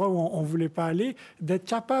des endroits où on ne voulait pas aller, d'être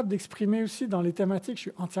capable d'exprimer aussi dans les thématiques. Je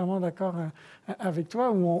suis entièrement d'accord avec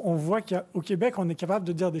toi, où on voit qu'au Québec, on est capable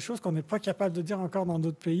de dire des choses qu'on n'est pas capable de dire encore dans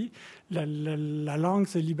d'autres pays. La langue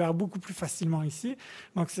se libère beaucoup plus facilement ici.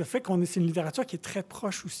 Donc, ça fait c'est une littérature qui est très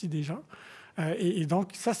proche aussi des gens. Et donc,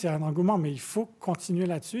 ça, c'est un engouement, mais il faut continuer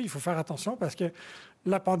là-dessus. Il faut faire attention parce que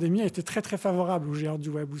la pandémie a été très, très favorable aux géants du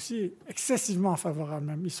web aussi, excessivement favorable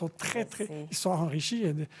même. Ils sont enrichis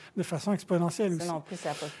de façon exponentielle aussi. En plus, ça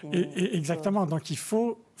n'a pas fini. Exactement. Donc, il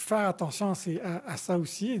faut faire attention à ça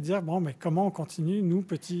aussi et dire, bon, mais comment on continue, nous,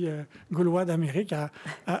 petits Gaulois d'Amérique,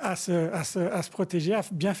 à se protéger, à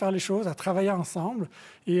bien faire les choses, à travailler ensemble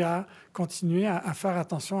et à continuer à faire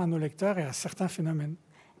attention à nos lecteurs et à certains phénomènes.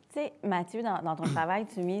 Tu sais, Mathieu, dans ton travail,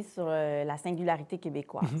 tu mises sur la singularité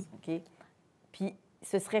québécoise, OK? Puis,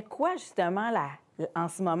 ce serait quoi, justement, en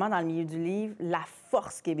ce moment, dans le milieu du livre, la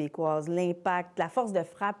force québécoise, l'impact, la force de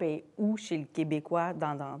frappe est où chez le Québécois,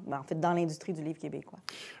 en fait, dans l'industrie du livre québécois?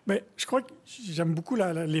 Bien, je crois que j'aime beaucoup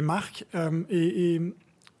les marques. Et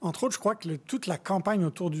entre autres, je crois que toute la campagne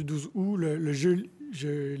autour du 12 août,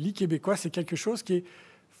 je lis québécois, c'est quelque chose qui est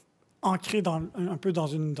ancré un peu dans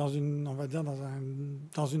une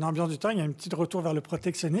ambiance du temps. Il y a un petit retour vers le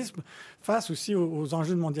protectionnisme face aussi aux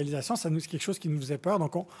enjeux de mondialisation. C'est quelque chose qui nous faisait peur.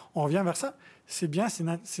 Donc, on revient vers ça. C'est bien,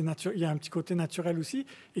 il y a un petit côté naturel aussi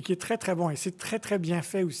et qui est très, très bon. Et c'est très, très bien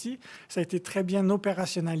fait aussi. Ça a été très bien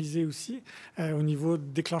opérationnalisé aussi au niveau de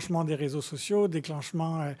déclenchement des réseaux sociaux,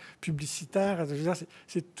 déclenchement publicitaire. Je veux dire,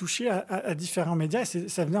 c'est touché à différents médias.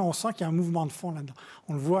 On sent qu'il y a un mouvement de fond là-dedans.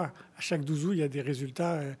 On le voit à chaque 12 août, il y a des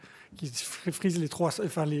résultats qui frisent les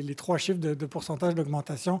trois chiffres de pourcentage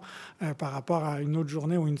d'augmentation par rapport à une autre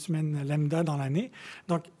journée ou une semaine lambda dans l'année.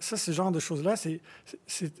 Donc, ça, ce genre de choses-là, c'est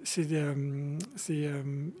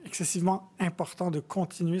excessivement important de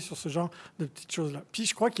continuer sur ce genre de petites choses-là. Puis,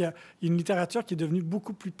 je crois qu'il y a une littérature qui est devenue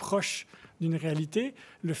beaucoup plus proche d'une réalité.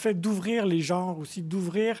 Le fait d'ouvrir les genres aussi,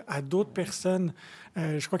 d'ouvrir à d'autres personnes.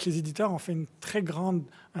 Je crois que les éditeurs ont fait un très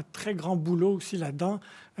grand boulot aussi là-dedans,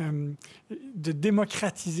 de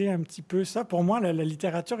démocratiser un petit peu ça. Pour moi, la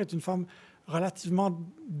littérature est une forme relativement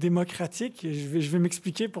démocratique. Je vais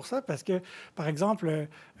m'expliquer pour ça, parce que, par exemple,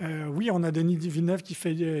 oui, on a Denis Villeneuve qui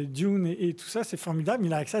fait Dune et tout ça, c'est formidable.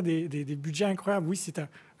 Il a accès à des budgets incroyables. Oui, c'est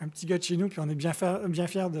un petit gars de chez nous, puis on est bien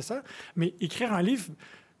fiers de ça. Mais écrire un livre,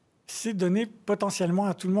 c'est donné potentiellement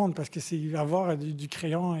à tout le monde, parce que c'est avoir du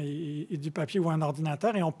crayon et du papier ou un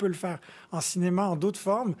ordinateur, et on peut le faire en cinéma, en d'autres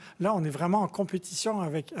formes. Là, on est vraiment en compétition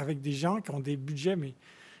avec des gens qui ont des budgets, mais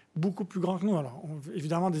beaucoup plus grands que nous. Alors,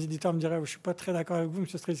 évidemment, des éditeurs me diraient, je ne suis pas très d'accord avec vous, mais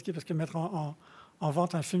ce serait risqué parce que mettre en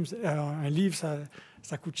vente un livre,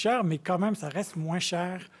 ça coûte cher, mais quand même, ça reste moins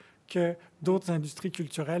cher que d'autres industries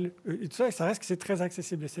culturelles. Et tout ça, et ça reste que c'est très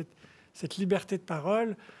accessible. Cette liberté de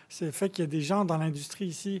parole, c'est le fait qu'il y a des gens dans l'industrie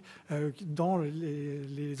ici, dont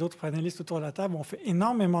les autres panélistes autour de la table ont fait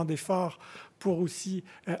énormément d'efforts pour aussi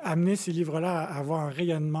amener ces livres-là à avoir un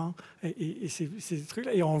rayonnement. Et ces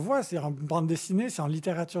trucs-là, et on voit, c'est en bande dessinée, c'est en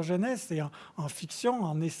littérature jeunesse, c'est en fiction,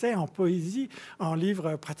 en essai, en poésie, en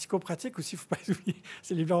livres pratico-pratiques aussi, il ne faut pas oublier.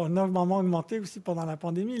 Ces livres ont énormément augmenté aussi pendant la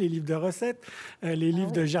pandémie, les livres de recettes, les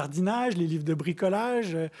livres de jardinage, les livres de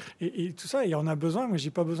bricolage, et tout ça. Et on a besoin, moi, je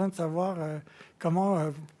n'ai pas besoin de savoir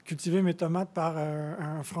comment cultiver mes tomates par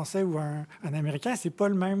un Français ou un Américain. C'est pas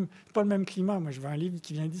le même climat. Moi, je veux un livre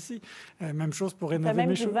qui vient d'ici. Même chose pour rénover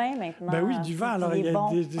mes choses. Même du vin maintenant. Ben oui, du vin. Alors, il y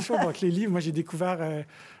a des choses. Donc, les livres, moi, j'ai découvert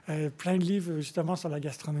plein de livres justement sur la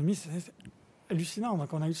gastronomie. C'est hallucinant.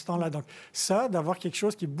 Donc, on a eu ce temps-là. Donc, ça, d'avoir quelque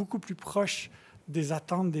chose qui est beaucoup plus proche des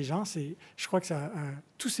attentes des gens. Je crois que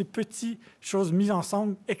tous ces petites choses mises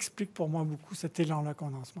ensemble expliquent pour moi beaucoup cet élan-là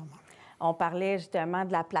qu'on a en ce moment. On parlait justement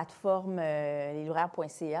de la plateforme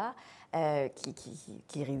libraires.ca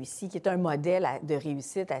qui réussit, qui est un modèle de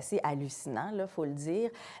réussite assez hallucinant, il faut le dire.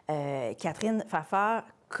 Catherine Pfaffer,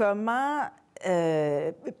 comment...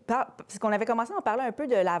 parce qu'on avait commencé à en parler un peu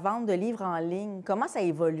de la vente de livres en ligne. Comment ça a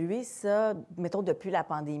évolué, ça, mettons, depuis la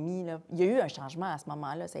pandémie, là? Il y a eu un changement à ce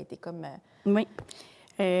moment-là. Ça a été comme... Oui.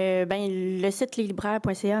 Le site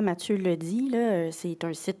libraires.ca, Mathieu le dit, là, c'est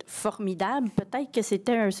un site formidable. Peut-être que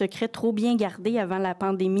c'était un secret trop bien gardé avant la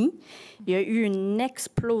pandémie. Il y a eu une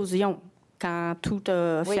explosion quand tout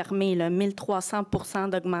a fermé, là, 1300 %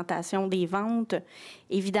 d'augmentation des ventes.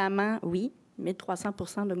 Évidemment, oui, 1300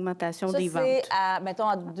 % d'augmentation des ventes. Ça, c'est, mettons,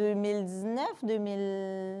 en 2019,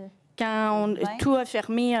 2000... Quand tout a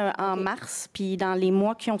fermé en mars, puis dans les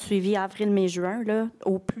mois qui ont suivi, avril, mai, juin, là,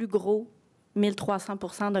 au plus gros, 1300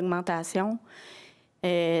 % d'augmentation.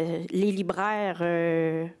 Les libraires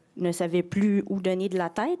ne savaient plus où donner de la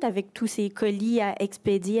tête avec tous ces colis à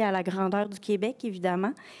expédier à la grandeur du Québec,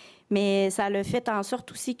 évidemment. Mais ça a fait en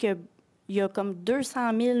sorte aussi qu'il y a comme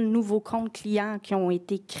 200 000 nouveaux comptes clients qui ont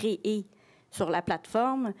été créés sur la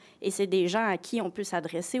plateforme. Et c'est des gens à qui on peut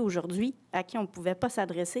s'adresser aujourd'hui, à qui on ne pouvait pas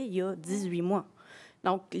s'adresser il y a 18 mois.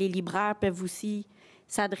 Donc, les libraires peuvent aussi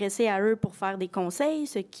s'adresser à eux pour faire des conseils,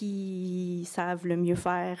 ceux qui savent le mieux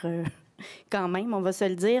faire quand même, on va se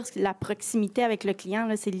le dire. La proximité avec le client,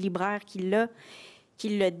 là, c'est le libraire qui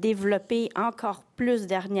l'a développé encore plus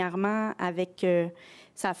dernièrement avec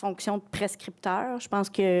sa fonction de prescripteur. Je pense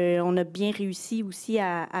qu'on a bien réussi aussi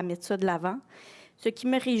à mettre ça de l'avant. Ce qui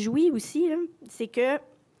me réjouit aussi, c'est que,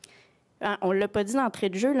 on ne l'a pas dit d'entrée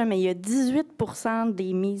de jeu, là, mais il y a 18 %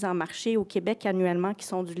 des mises en marché au Québec annuellement qui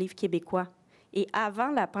sont du livre québécois. Et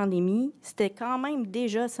avant la pandémie, c'était quand même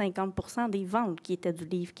déjà 50 % des ventes qui étaient du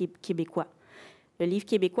livre québécois. Le livre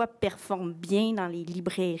québécois performe bien dans les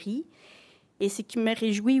librairies. Et ce qui me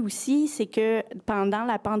réjouit aussi, c'est que pendant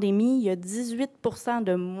la pandémie, il y a 18 %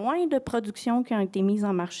 de moins de productions qui ont été mises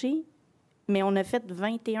en marché, mais on a fait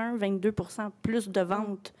 21-22 % plus de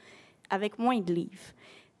ventes avec moins de livres.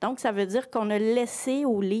 Donc, ça veut dire qu'on a laissé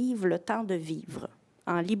aux livres le temps de vivre.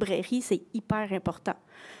 En librairie, c'est hyper important.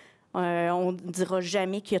 On ne dira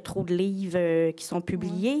jamais qu'il y a trop de livres qui sont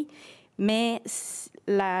publiés, mais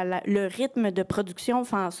le rythme de production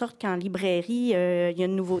fait en sorte qu'en librairie, il y a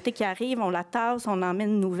une nouveauté qui arrive, on la tasse, on en met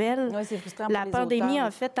une nouvelle. Oui, c'est frustrant la pour les pandémie auteurs.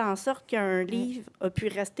 a fait en sorte qu'un livre a pu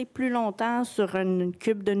rester plus longtemps sur une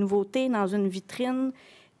cube de nouveautés dans une vitrine,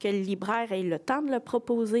 que le libraire ait le temps de le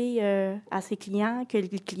proposer à ses clients, que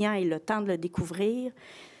le client ait le temps de le découvrir.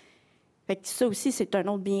 Fait que ça aussi, c'est un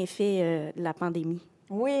autre bienfait de la pandémie.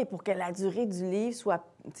 Oui, pour que la durée du livre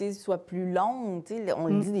soit plus longue. On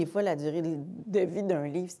le dit des fois, la durée de vie d'un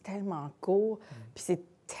livre, c'est tellement court, puis c'est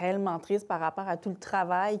tellement triste par rapport à tout le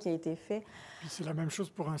travail qui a été fait. Puis c'est la même chose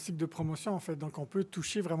pour un cycle de promotion, en fait. Donc, on peut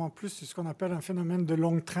toucher vraiment plus ce qu'on appelle un phénomène de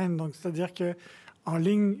longue traîne. Donc, c'est-à-dire qu'en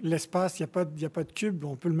ligne, l'espace, il n'y a pas de cube.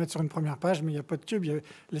 On peut le mettre sur une première page, mais il n'y a pas de cube.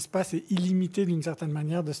 L'espace est illimité d'une certaine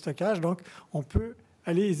manière de stockage. Donc, on peut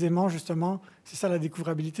aller aisément, justement, c'est ça la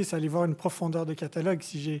découvrabilité, c'est aller voir une profondeur de catalogue.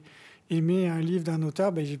 Si j'ai aimé un livre d'un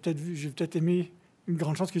auteur, bien, j'ai peut-être aimé, une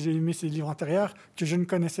grande chance que j'ai aimé ses livres antérieurs, que je ne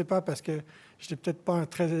connaissais pas parce que je n'étais peut-être pas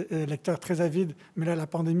un lecteur très avide, mais là, la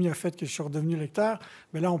pandémie a fait que je suis redevenu lecteur.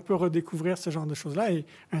 Mais là, on peut redécouvrir ce genre de choses-là. Et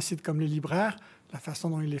un site comme les libraires, la façon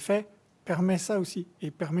dont il est fait, permet ça aussi et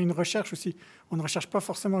permet une recherche aussi. On ne recherche pas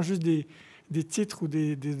forcément juste des titres ou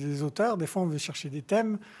des auteurs. Des fois, on veut chercher des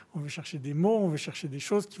thèmes, on veut chercher des mots, on veut chercher des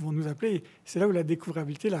choses qui vont nous appeler. Et c'est là où la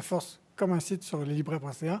découvrabilité, la force, comme un site sur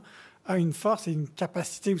leslibraires.ca, a une force et une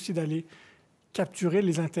capacité aussi d'aller capturer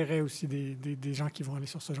les intérêts aussi des gens qui vont aller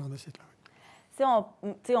sur ce genre de site-là.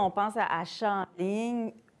 Si on pense à achat en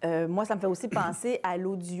ligne, moi, ça me fait aussi penser à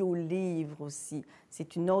l'audio-livre aussi.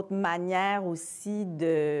 C'est une autre manière aussi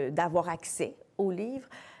d'avoir accès aux livres.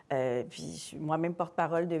 Puis je suis moi-même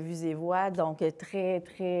porte-parole de Vues et Voix, donc très,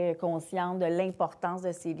 très consciente de l'importance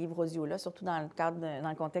de ces livres audio-là, surtout dans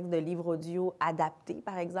le contexte de livres audio adaptés,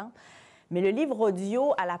 par exemple. Mais le livre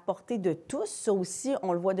audio à la portée de tous, ça aussi,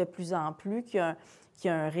 on le voit de plus en plus, qu'il y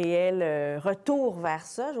a un réel retour vers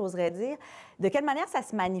ça, j'oserais dire. De quelle manière ça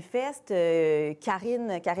se manifeste,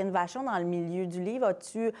 Karine Vachon, dans le milieu du livre?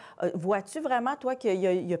 Vois-tu vraiment, toi, qu'il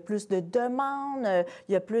y a plus de demandes,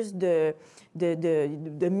 il y a plus de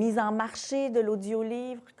mise en marché de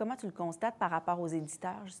l'audio-livre? Comment tu le constates par rapport aux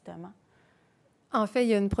éditeurs, justement? En fait, il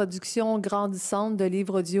y a une production grandissante de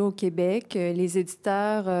livres audio au Québec. Les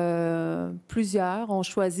éditeurs, plusieurs, ont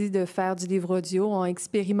choisi de faire du livre audio, ont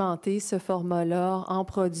expérimenté ce format-là, en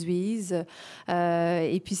produisent.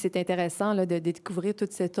 Et puis, c'est intéressant là, de découvrir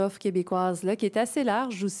toute cette offre québécoise-là, qui est assez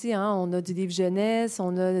large aussi. Hein? On a du livre jeunesse,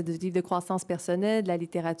 on a du livre de croissance personnelle, de la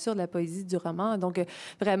littérature, de la poésie, du roman. Donc,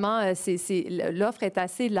 vraiment, l'offre est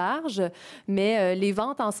assez large, mais les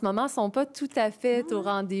ventes en ce moment ne sont pas tout à fait au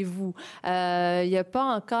rendez-vous. Il n'y a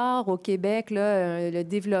pas encore au Québec là, le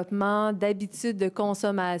développement d'habitudes de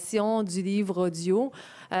consommation du livre audio.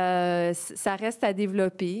 Ça reste à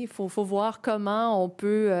développer. Il faut voir comment on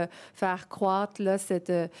peut faire croître là,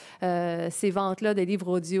 ces ventes-là de livres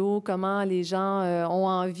audio, comment les gens ont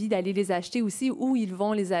envie d'aller les acheter aussi, où ils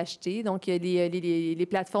vont les acheter. Donc, il y a les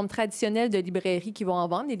plateformes traditionnelles de librairies qui vont en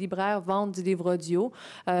vendre. Les libraires vendent du livre audio.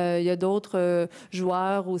 Il y a d'autres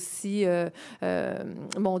joueurs aussi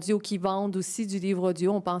mondiaux qui vendent aussi du livre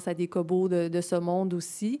audio. On pense à des Kobo de ce monde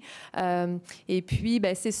aussi. Et puis,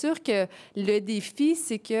 bien, c'est sûr que le défi,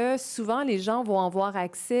 c'est que souvent, les gens vont avoir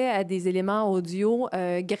accès à des éléments audio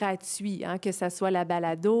gratuits, hein, que ce soit la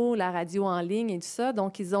balado, la radio en ligne et tout ça.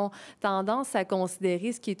 Donc, ils ont tendance à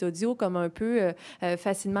considérer ce qui est audio comme un peu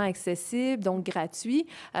facilement accessible, donc gratuit.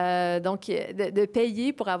 Donc, de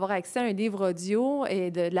payer pour avoir accès à un livre audio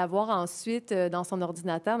et de l'avoir ensuite dans son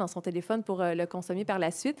ordinateur, dans son téléphone pour le consommer par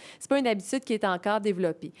la suite, c'est pas une habitude qui est encore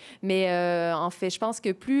développée. Mais en fait, je pense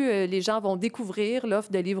que plus les gens vont découvrir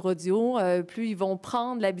l'offre de livres audio, plus ils vont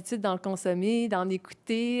prendre l'habitude d'en consommer, d'en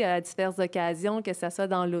écouter à diverses occasions, que ce soit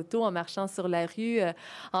dans l'auto, en marchant sur la rue,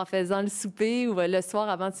 en faisant le souper ou le soir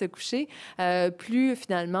avant de se coucher, plus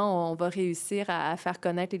finalement on va réussir à faire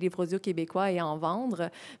connaître les livres audio québécois et en vendre.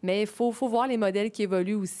 Mais il faut voir les modèles qui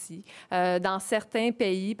évoluent aussi. Dans certains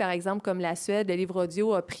pays, par exemple comme la Suède, le livre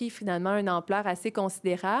audio a pris finalement une ampleur assez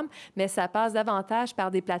considérable, mais ça passe davantage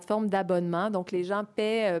par des plateformes d'abonnement. Donc les gens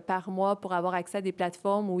paient par mois pour avoir accès à des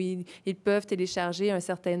plateformes où ils peuvent télécharger un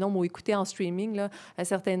certain nombre ou écouter en streaming là, un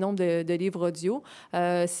certain nombre de livres audio.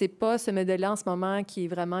 C'est pas ce modèle-là en ce moment qui est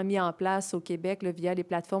vraiment mis en place au Québec là, via les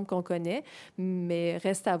plateformes qu'on connaît, mais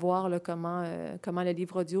reste à voir là, comment le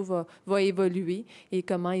livre audio va évoluer et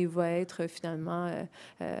comment il va être finalement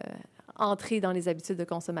entré dans les habitudes de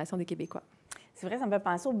consommation des Québécois. C'est vrai, ça me fait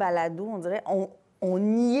penser au balado, on dirait.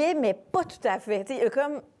 On y est, mais pas tout à fait. Tu sais,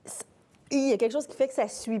 il y a quelque chose qui fait que ça ne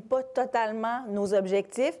suit pas totalement nos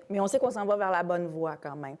objectifs, mais on sait qu'on s'en va vers la bonne voie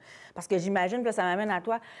quand même. Parce que j'imagine que ça m'amène à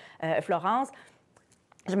toi, Florence.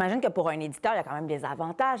 J'imagine que pour un éditeur, il y a quand même des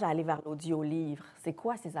avantages à aller vers l'audio-livre. C'est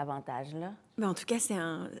quoi ces avantages-là? Ben, en tout cas,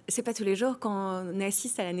 c'est pas tous les jours qu'on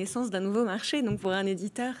assiste à la naissance d'un nouveau marché. Donc, pour un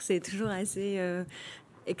éditeur, c'est toujours assez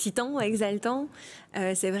excitant, exaltant.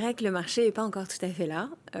 C'est vrai que le marché n'est pas encore tout à fait là.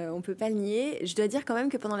 On ne peut pas le nier. Je dois dire quand même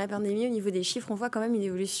que pendant la pandémie, au niveau des chiffres, on voit quand même une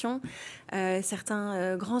évolution.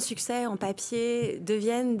 Certains grands succès en papier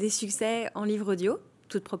deviennent des succès en livre audio,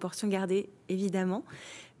 toute proportion gardée, évidemment.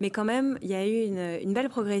 Mais quand même, il y a eu une belle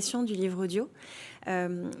progression du livre audio.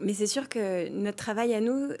 Mais c'est sûr que notre travail à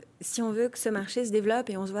nous, si on veut que ce marché se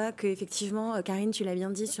développe, et on se voit qu'effectivement, Karine, tu l'as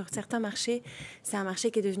bien dit, sur certains marchés, c'est un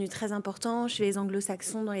marché qui est devenu très important chez les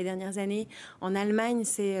anglo-saxons dans les dernières années. En Allemagne,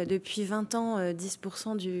 c'est depuis 20 ans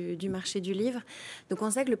 10% du marché du livre. Donc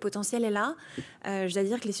on sait que le potentiel est là. Je dois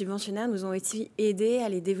dire que les subventionnaires nous ont aussi aidés à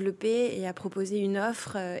les développer et à proposer une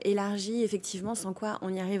offre élargie, effectivement, sans quoi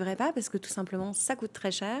on n'y arriverait pas, parce que tout simplement, ça coûte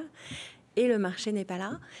très cher. Et le marché n'est pas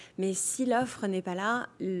là. Mais si l'offre n'est pas là,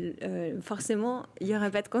 forcément, il y aura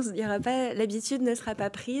pas l'habitude ne sera pas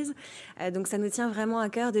prise. Donc, ça nous tient vraiment à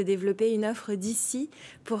cœur de développer une offre d'ici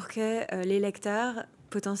pour que les lecteurs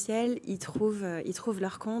potentiels y trouvent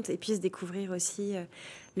leur compte et puissent découvrir aussi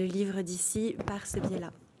le livre d'ici par ce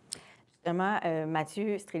biais-là. Justement,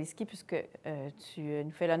 Mathieu Streliski, puisque tu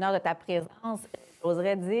nous fais l'honneur de ta présence,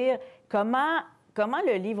 j'oserais dire comment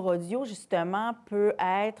le livre audio, justement, peut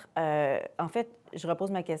être... en fait, je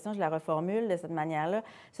repose ma question, je la reformule de cette manière-là.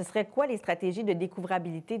 Ce serait quoi les stratégies de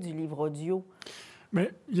découvrabilité du livre audio?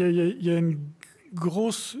 Mais il y a une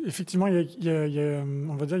grosse... Effectivement,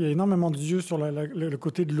 on va dire, il y a énormément d'yeux sur le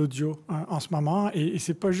côté de l'audio en ce moment. Et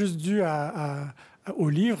c'est pas juste dû au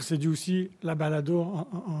livre, c'est dû aussi la balado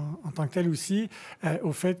en tant que telle aussi,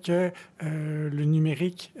 au fait que le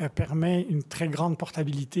numérique permet une très grande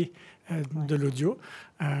portabilité de l'audio.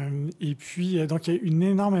 Et puis, donc, il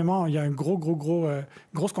y a une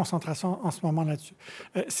grosse concentration en ce moment là-dessus.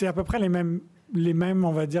 C'est à peu près les mêmes,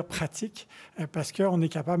 on va dire, pratiques, parce qu'on est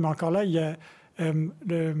capable, mais encore là, il y a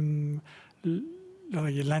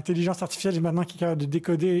l'intelligence artificielle maintenant qui est capable de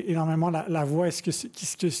décoder énormément la voix et ce qui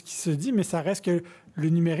se dit, mais ça reste que le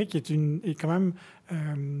numérique est quand même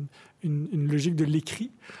une logique de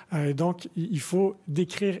l'écrit. Donc, il faut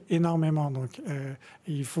décrire énormément. Donc,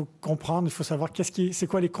 il faut comprendre, il faut savoir c'est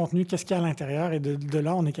quoi les contenus, qu'est-ce qu'il y a à l'intérieur. Et de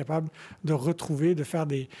là, on est capable de retrouver, de faire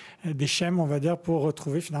des schèmes, on va dire, pour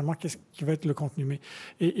retrouver finalement qu'est-ce qui va être le contenu.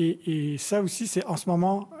 Et ça aussi, c'est en ce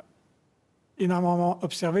moment énormément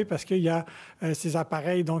observé parce qu'il y a ces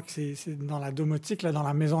appareils, donc c'est dans la domotique, là, dans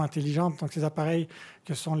la maison intelligente, donc ces appareils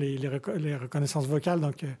que sont les reconnaissances vocales,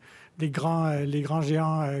 donc les grands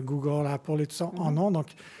géants Google, Apple et tout ça en ont. Donc,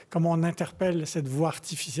 comment on interpelle cette voix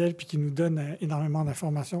artificielle puis qui nous donne énormément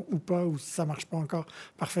d'informations ou pas, ou si ça marche pas encore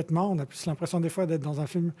parfaitement. On a plus l'impression des fois d'être dans un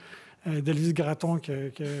film d'Elvis Gratton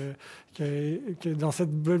que dans cette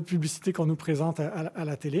belle publicité qu'on nous présente à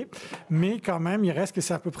la télé. Mais quand même, il reste que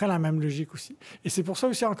c'est à peu près la même logique aussi. Et c'est pour ça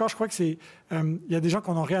aussi encore, je crois que il y a des gens qui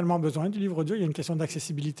en ont réellement besoin du livre audio. Il y a une question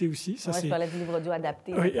d'accessibilité aussi. Ça, je parlais du livre audio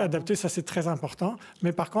adapté. Oui, adapté, ça c'est très important.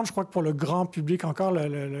 Mais par contre, je crois que pour le grand public encore,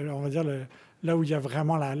 on va dire là où il y a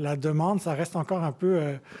vraiment la demande, ça reste encore un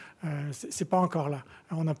peu... c'est pas encore là.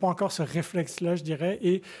 On n'a pas encore ce réflexe-là, je dirais.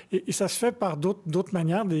 Et ça se fait par d'autres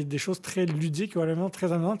manières, des choses très ludiques ou vraiment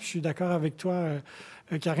très amusantes. Puis je suis d'accord avec toi,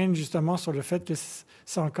 Karine, justement, sur le fait que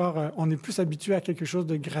c'est encore... on est plus habitué à quelque chose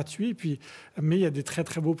de gratuit. Mais il y a des très,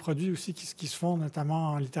 très beaux produits aussi qui se font, notamment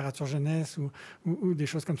en littérature jeunesse ou des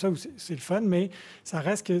choses comme ça, où c'est le fun. Mais ça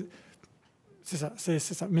reste que... C'est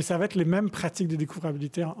ça. Mais ça va être les mêmes pratiques de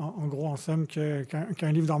découvrabilité, en gros, en somme,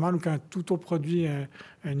 qu'un livre normal ou qu'un tout autre produit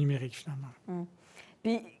numérique, finalement.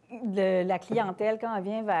 Puis, la clientèle, quand elle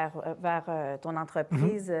vient vers ton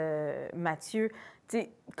entreprise, Mathieu,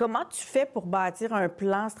 comment tu fais pour bâtir un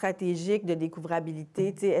plan stratégique de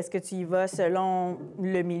découvrabilité? Est-ce que tu y vas selon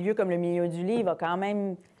le milieu, comme le milieu du livre a quand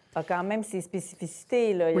même ses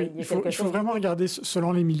spécificités. Là. Oui, il faut vraiment regarder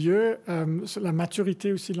selon les milieux, la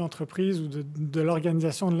maturité aussi de l'entreprise ou de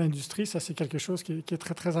l'organisation de l'industrie. Ça, c'est quelque chose qui est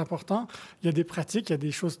très, très important. Il y a des pratiques, il y a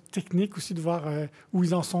des choses techniques aussi, de voir où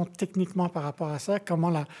ils en sont techniquement par rapport à ça, comment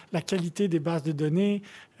la qualité des bases de données,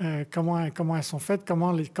 comment elles sont faites,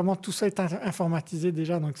 comment tout ça est informatisé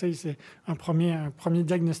déjà. Donc ça, c'est un premier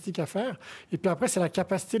diagnostic à faire. Et puis après, c'est la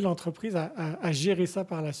capacité de l'entreprise à gérer ça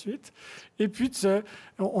par la suite. Et puis,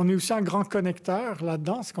 on est aussi un grand connecteur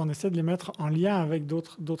là-dedans, c'est qu'on essaie de les mettre en lien avec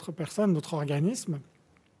d'autres personnes, d'autres organismes.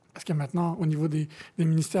 Parce que maintenant, au niveau des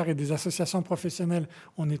ministères et des associations professionnelles,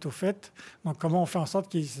 on est au fait. Donc, comment on fait en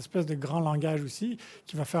sorte qu'il y ait cette espèce de grand langage aussi,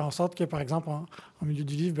 qui va faire en sorte que, par exemple, en milieu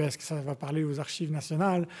du livre, est-ce que ça va parler aux archives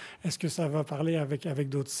nationales? Est-ce que ça va parler avec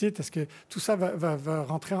d'autres sites? Est-ce que tout ça va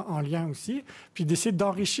rentrer en lien aussi? Puis d'essayer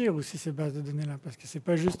d'enrichir aussi ces bases de données-là, parce que c'est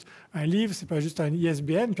pas juste un livre, c'est pas juste un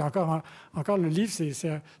ISBN. Puis encore le livre,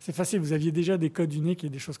 c'est facile. Vous aviez déjà des codes uniques et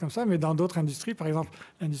des choses comme ça, mais dans d'autres industries, par exemple,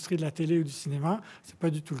 l'industrie de la télé ou du cinéma, c'est pas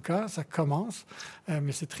du tout le cas, ça commence,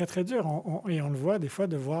 mais c'est très, très dur. Et on le voit des fois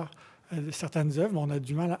de voir certaines œuvres, on a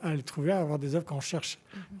du mal à les trouver, à avoir des œuvres qu'on cherche,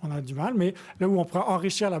 on a du mal. Mais là où on pourrait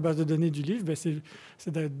enrichir la base de données du livre, c'est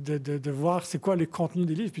de voir c'est quoi le contenu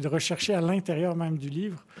des livres, puis de rechercher à l'intérieur même du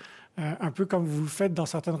livre, un peu comme vous le faites dans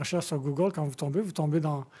certaines recherches sur Google, quand vous tombez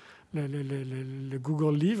dans le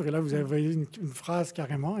Google Livre, et là, vous avez une phrase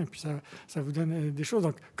carrément, et puis ça vous donne des choses.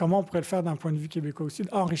 Donc, comment on pourrait le faire d'un point de vue québécois aussi,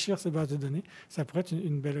 enrichir ces bases de données, ça pourrait être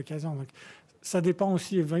une belle occasion. Donc, ça dépend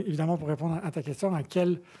aussi, évidemment, pour répondre à ta question, dans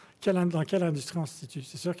quelle industrie on se situe.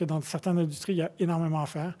 C'est sûr que dans certaines industries, il y a énormément à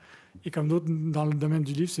faire, et comme d'autres, dans le domaine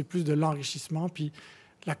du livre, c'est plus de l'enrichissement, puis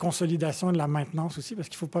la consolidation et de la maintenance aussi, parce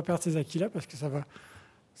qu'il ne faut pas perdre ces acquis-là, parce que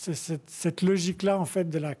cette logique-là, en fait,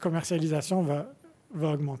 de la commercialisation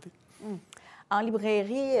va augmenter. En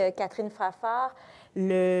librairie, Catherine Fraffard,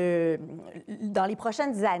 dans les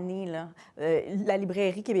prochaines années, là, la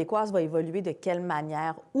librairie québécoise va évoluer de quelle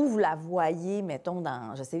manière? Où vous la voyez, mettons,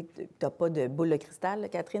 je sais que tu n'as pas de boule de cristal, là,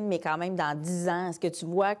 Catherine, mais quand même dans 10 ans, est-ce que tu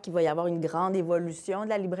vois qu'il va y avoir une grande évolution de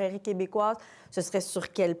la librairie québécoise? Ce serait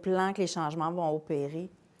sur quel plan que les changements vont opérer?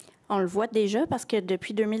 On le voit déjà parce que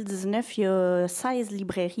depuis 2019, il y a 16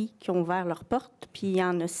 librairies qui ont ouvert leurs portes, puis il y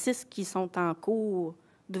en a 6 qui sont en cours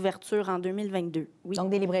d'ouverture en 2022. Oui. Donc,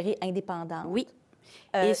 des librairies indépendantes? Oui.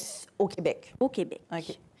 Au Québec? Au Québec.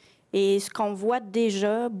 OK. Et ce qu'on voit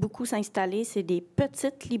déjà beaucoup s'installer, c'est des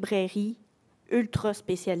petites librairies ultra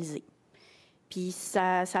spécialisées. Puis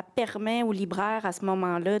ça permet aux libraires, à ce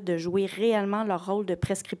moment-là, de jouer réellement leur rôle de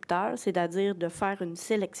prescripteur, c'est-à-dire de faire une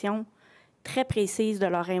sélection très précise de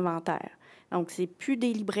leur inventaire. Donc, c'est plus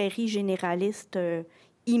des librairies généralistes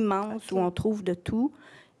immenses où on trouve de tout,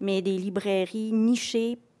 mais des librairies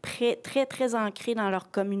nichées, très, très ancrées dans leur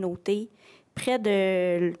communauté, près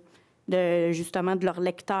justement de leurs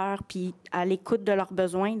lecteurs, puis à l'écoute de leurs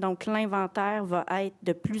besoins. Donc, l'inventaire va être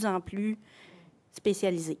de plus en plus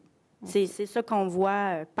spécialisées. C'est ça qu'on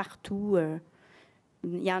voit partout.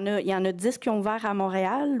 Il y en a 10 qui ont ouvert à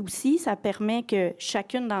Montréal aussi. Ça permet que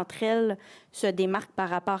chacune d'entre elles se démarque par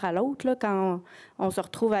rapport à l'autre. Quand on se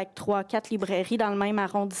retrouve avec 3-4 librairies dans le même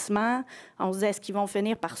arrondissement, on se dit, est-ce qu'ils vont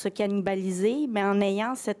finir par se cannibaliser? Mais en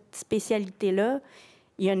ayant cette spécialité-là,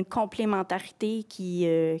 il y a une complémentarité qui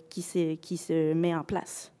se met en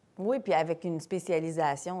place. Oui, puis avec une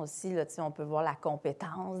spécialisation aussi, là, on peut voir la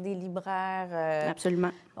compétence des libraires.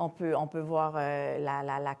 Absolument. On peut voir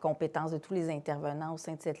la compétence de tous les intervenants au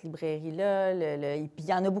sein de cette librairie-là. Et puis, il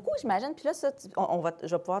y en a beaucoup, j'imagine. Puis là, ça, je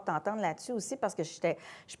vais pouvoir t'entendre là-dessus aussi parce que je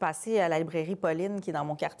suis passée à la librairie Pauline, qui est dans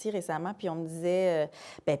mon quartier récemment, puis on me disait,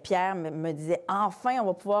 Pierre me disait, enfin, on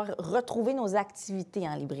va pouvoir retrouver nos activités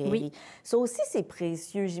en librairie. Oui. Ça aussi, c'est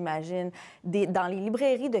précieux, j'imagine. Dans les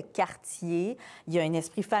librairies de quartier, il y a un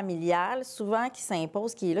esprit familial souvent qui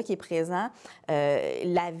s'impose, qui est là, qui est présent.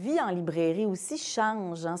 La vie en librairie aussi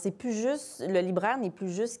change. Hein? C'est plus juste, le libraire n'est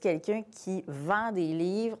plus juste quelqu'un qui vend des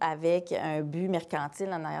livres avec un but mercantile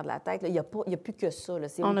en arrière de la tête. Là, il n'y a plus que ça. Là.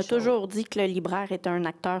 On a toujours dit que le libraire est un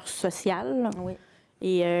acteur social. Oui.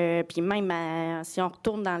 Et puis même, si on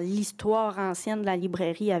retourne dans l'histoire ancienne de la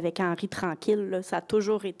librairie avec Henri Tranquille, là, ça a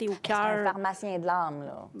toujours été au cœur. C'est un pharmacien de l'âme,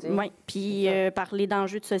 là. Oui, puis parler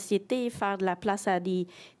d'enjeux de société, faire de la place à des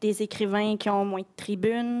écrivains qui ont moins de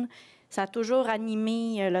tribunes, ça a toujours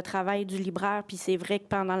animé le travail du libraire. Puis c'est vrai que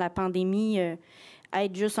pendant la pandémie,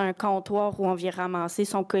 être juste un comptoir où on vient ramasser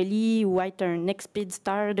son colis ou être un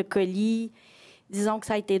expéditeur de colis, disons que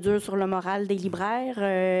ça a été dur sur le moral des libraires.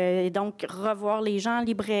 Et donc, revoir les gens en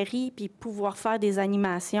librairie puis pouvoir faire des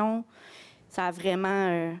animations, ça a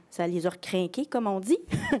vraiment... ça les a recrinqués, comme on dit.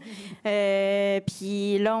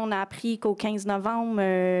 Puis là, on a appris qu'au 15 novembre,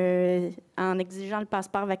 en exigeant le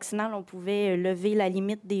passeport vaccinal, on pouvait lever la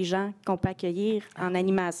limite des gens qu'on peut accueillir en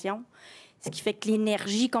animation. Ce qui fait que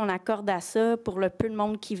l'énergie qu'on accorde à ça, pour le peu de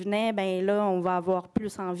monde qui venait, bien là, on va avoir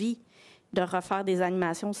plus envie de refaire des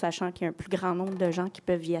animations, sachant qu'il y a un plus grand nombre de gens qui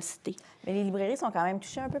peuvent y assister. Mais les librairies sont quand même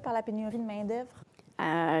touchées un peu par la pénurie de main-d'œuvre.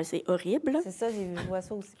 C'est horrible. C'est ça, je vois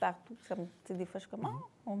ça aussi partout. Des fois, je suis comme,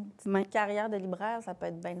 une carrière de libraire, ça peut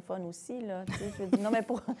être bien le fun aussi. Là, je dis, non, mais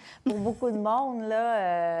pour beaucoup de monde,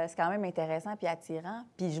 là, c'est quand même intéressant puis attirant.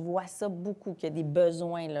 Puis je vois ça beaucoup, qu'il y a des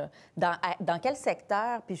besoins. Là. Dans quel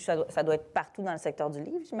secteur? Puis ça doit être partout dans le secteur du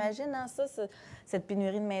livre, j'imagine, hein, cette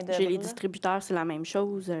pénurie de main-d'œuvre. Chez les distributeurs, c'est la même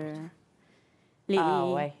chose.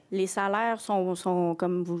 Les salaires sont,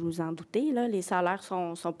 comme vous vous en doutez, là, les salaires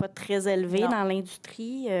sont pas très élevés dans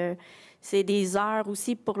l'industrie. C'est des heures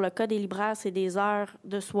aussi, pour le cas des libraires, c'est des heures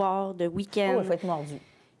de soir, de week-end. Il faut être mordu.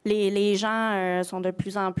 Les gens sont de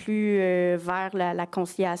plus en plus vers la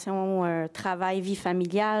conciliation travail-vie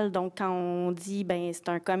familiale. Donc, quand on dit, ben c'est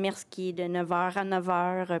un commerce qui est de 9h à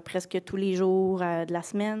 9h, presque tous les jours de la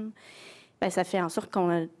semaine, ben ça fait en sorte qu'on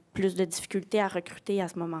a plus de difficultés à recruter à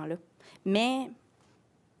ce moment-là. Mais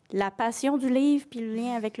la passion du livre puis le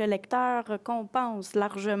lien avec le lecteur compense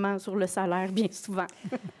largement sur le salaire, bien souvent.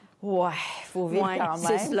 Ouais, il faut vivre quand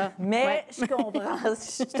même. C'est cela. Mais je comprends. Je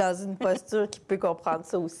suis dans une posture qui peut comprendre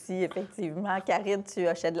ça aussi, effectivement. Karine, tu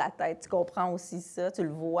hochais de la tête. Tu comprends aussi ça. Tu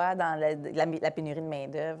le vois dans la pénurie de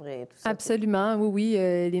main-d'œuvre et tout ça. Absolument, oui.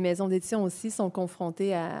 Les maisons d'édition aussi sont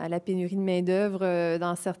confrontées à la pénurie de main-d'œuvre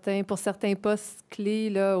pour certains postes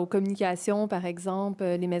clés, là, aux communications, par exemple.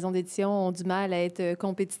 Les maisons d'édition ont du mal à être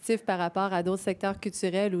compétitifs par rapport à d'autres secteurs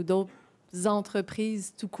culturels ou d'autres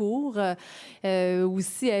entreprises tout court.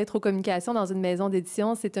 Aussi, être aux communications dans une maison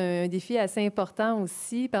d'édition, c'est un défi assez important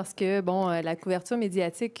aussi parce que, la couverture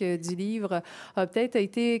médiatique du livre a peut-être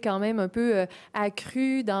été quand même un peu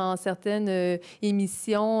accrue dans certaines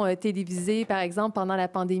émissions télévisées, par exemple, pendant la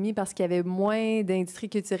pandémie, parce qu'il y avait moins d'industries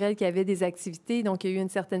culturelles qui avaient des activités. Donc, il y a eu une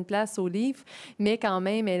certaine place au livre, mais quand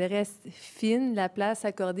même, elle reste fine, la place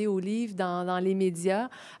accordée au livre dans les médias.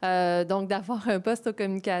 Donc, d'avoir un poste aux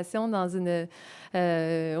communications dans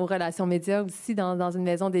aux relations médias aussi dans une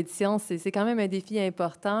maison d'édition, c'est quand même un défi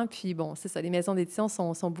important. Puis c'est ça, les maisons d'édition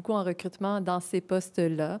sont beaucoup en recrutement dans ces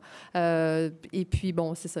postes-là. Et puis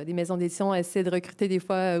c'est ça, les maisons d'édition essaient de recruter des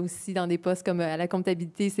fois aussi dans des postes comme à la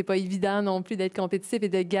comptabilité. C'est pas évident non plus d'être compétitif et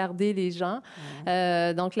de garder les gens.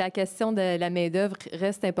 Donc la question de la main-d'œuvre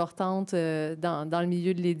reste importante dans le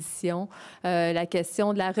milieu de l'édition. La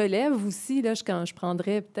question de la relève aussi, là, je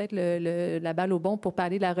prendrais peut-être la balle au bond pour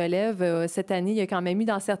parler de la relève. cette année, il y a quand même eu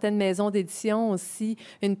dans certaines maisons d'édition aussi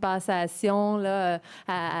une passation là,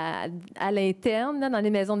 à l'interne là, dans les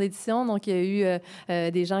maisons d'édition. Donc, il y a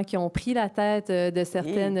eu des gens qui ont pris la tête de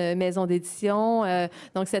certaines maisons d'édition.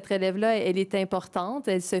 Donc, cette relève-là, elle est importante.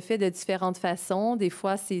 Elle se fait de différentes façons. Des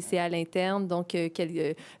fois, c'est à l'interne. Donc,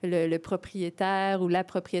 le propriétaire ou la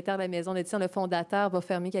propriétaire de la maison d'édition, le fondateur, va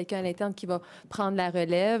fermer quelqu'un à l'interne qui va prendre la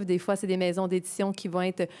relève. Des fois, c'est des maisons d'édition qui vont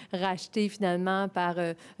être rachetées finalement par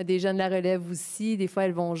des jeunes de la relève aussi. Des fois,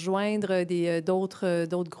 elles vont joindre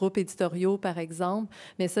d'autres groupes éditoriaux, par exemple.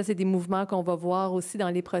 Mais ça, c'est des mouvements qu'on va voir aussi dans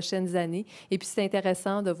les prochaines années. Et puis, c'est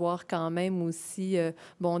intéressant de voir quand même aussi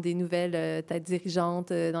des nouvelles têtes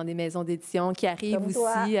dirigeantes dans des maisons d'édition qui arrivent comme aussi.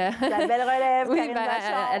 Toi, la belle relève, oui, Karine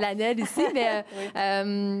à l'ANEL ici.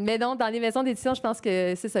 Mais non, dans les maisons d'édition, je pense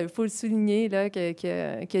que c'est ça, il faut le souligner, là, qu'il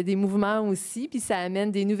y a des mouvements aussi. Puis ça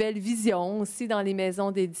amène des nouvelles visions aussi dans les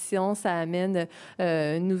maisons d'édition. Ça amène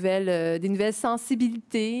des nouvelles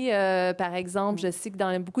sensibilités. Par exemple, je sais que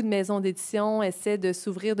dans beaucoup de maisons d'édition, on essaie de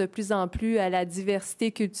s'ouvrir de plus en plus à la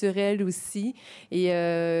diversité culturelle aussi. Et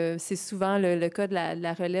c'est souvent le cas de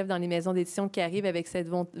la relève dans les maisons d'édition qui arrive avec cette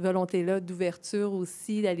volonté-là d'ouverture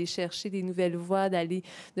aussi, d'aller chercher des nouvelles voies,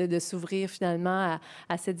 de s'ouvrir finalement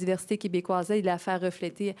à cette diversité québécoise-là et de la faire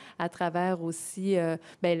refléter à travers aussi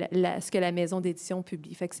ce que la maison d'édition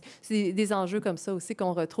publie. Fait que c'est des enjeux comme ça aussi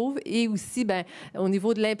qu'on retrouve. Et aussi, au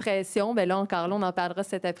niveau de l'impression, là, encore là, on en parlera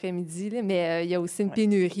cet après-midi, là, mais il y a aussi une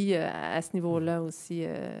pénurie à ce niveau-là aussi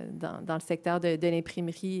dans le secteur de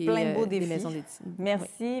l'imprimerie et des maisons d'édition.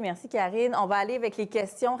 Merci, merci Karine. On va aller avec les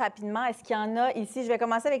questions rapidement. Est-ce qu'il y en a ici? Je vais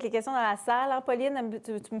commencer avec les questions dans la salle. Hein, Pauline,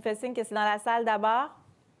 tu me fais signe que c'est dans la salle d'abord?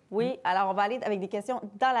 Oui, alors on va aller avec des questions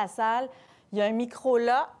dans la salle. Il y a un micro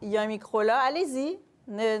là, il y a un micro là. Allez-y,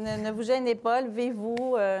 ne vous gênez pas,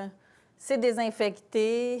 levez-vous. C'est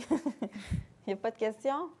désinfecté. Il n'y a pas de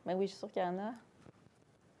questions? Mais oui, je suis sûre qu'il y en a.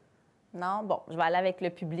 Non? Bon, je vais aller avec le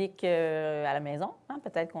public à la maison. Hein?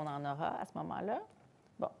 Peut-être qu'on en aura à ce moment-là.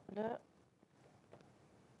 Bon, là,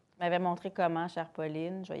 je m'avais montré comment, chère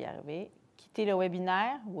Pauline. Je vais y arriver. Quitter le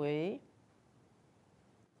webinaire? Oui.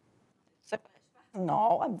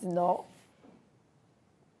 Non, elle me dit non.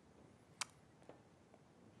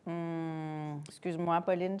 Excuse-moi,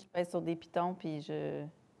 Pauline, je pèse sur des pitons, puis j'ai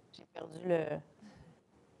perdu le...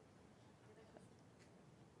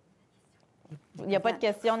 Il n'y a pas de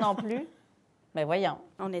question non plus? Bien, voyons.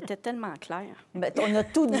 On était tellement clairs. Bien, on a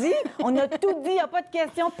tout dit. On a tout dit. Il n'y a pas de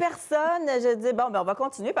questions. Personne. Je dis, bon, bien, on va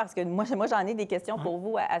continuer parce que moi j'en ai des questions pour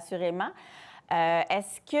vous, assurément.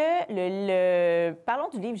 Est-ce que parlons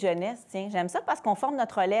du livre jeunesse, tiens, j'aime ça parce qu'on forme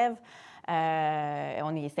notre relève.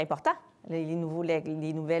 C'est important. Les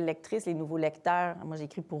nouvelles lectrices, les nouveaux lecteurs, moi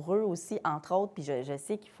j'écris pour eux aussi, entre autres, puis je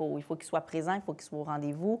sais qu'il faut qu'ils soient présents, il faut qu'ils soient au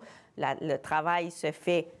rendez-vous. Le travail se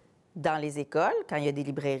fait dans les écoles, quand il y a des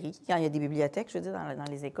librairies, quand il y a des bibliothèques, je veux dire, dans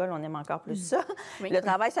les écoles, on aime encore plus ça. Oui. Le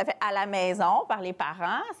travail se fait à la maison, par les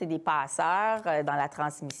parents, c'est des passeurs dans la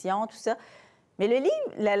transmission, tout ça. Mais le livre,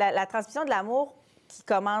 la transmission de l'amour qui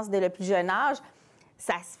commence dès le plus jeune âge,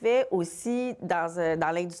 ça se fait aussi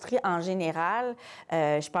dans l'industrie en général.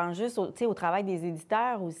 Je pense juste au travail des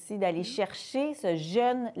éditeurs aussi, d'aller chercher ce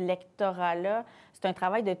jeune lectorat-là. C'est un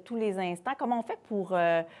travail de tous les instants. Comment on fait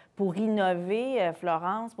pour innover,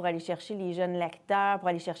 Florence, pour aller chercher les jeunes lecteurs, pour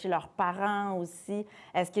aller chercher leurs parents aussi?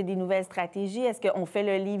 Est-ce qu'il y a des nouvelles stratégies? Est-ce qu'on fait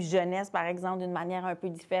le livre jeunesse, par exemple, d'une manière un peu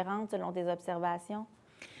différente selon tes observations?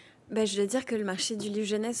 Ben, je dois dire que le marché du livre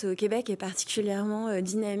jeunesse au Québec est particulièrement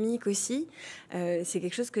dynamique aussi. C'est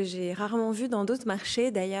quelque chose que j'ai rarement vu dans d'autres marchés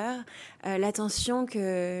d'ailleurs. L'attention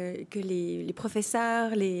que les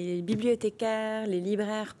professeurs, les bibliothécaires, les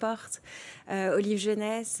libraires portent au livre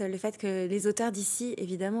jeunesse, le fait que les auteurs d'ici,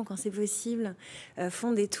 évidemment, quand c'est possible,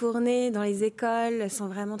 font des tournées dans les écoles, sont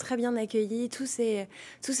vraiment très bien accueillis. Tous ces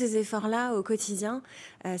efforts-là au quotidien,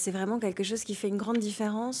 c'est vraiment quelque chose qui fait une grande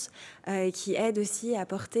différence et qui aide aussi à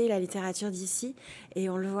porter la littérature d'ici. Et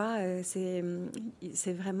on le voit,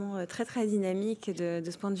 c'est vraiment très, très dynamique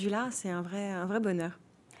de ce point de vue-là. C'est un vrai bonheur.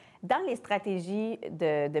 Dans les stratégies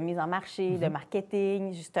de mise en marché, de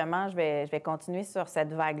marketing, justement, je vais continuer sur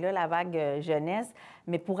cette vague-là, la vague jeunesse,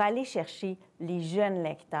 mais pour aller chercher les jeunes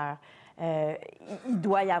lecteurs, il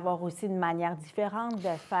doit y avoir aussi une manière différente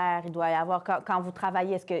de faire. Il doit y avoir, quand vous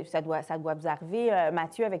travaillez, est-ce que ça doit vous arriver,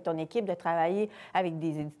 Mathieu, avec ton équipe, de travailler avec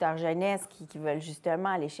des éditeurs jeunesse qui veulent justement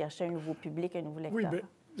aller chercher un nouveau public, un nouveau lecteur? Oui,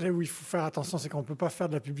 là où il faut faire attention, c'est qu'on ne peut pas faire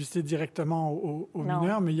de la publicité directement aux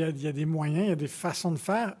mineurs, mais il y a des moyens, il y a des façons de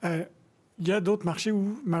faire. il y a d'autres marchés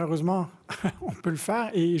où, malheureusement, on peut le faire.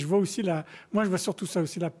 Et je vois aussi moi, je vois surtout ça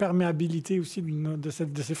aussi, la perméabilité aussi de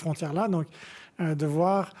ces frontières-là. Donc, de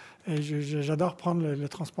voir, j'adore prendre le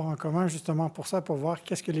transport en commun justement pour ça, pour voir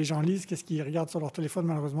qu'est-ce que les gens lisent, qu'est-ce qu'ils regardent sur leur téléphone.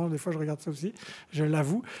 Malheureusement, des fois, je regarde ça aussi, je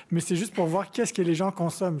l'avoue. Mais c'est juste pour voir qu'est-ce que les gens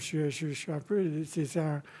consomment. Je suis un peu... C'est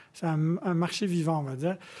un marché vivant, on va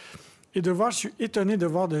dire. Et de voir, je suis étonné de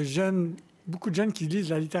voir beaucoup de jeunes qui lisent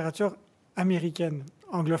la littérature américaine,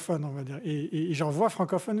 anglophone, on va dire. Et j'en vois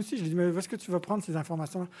francophone aussi. Je dis, mais où est-ce que tu vas prendre ces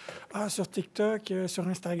informations-là? Ah, sur TikTok, sur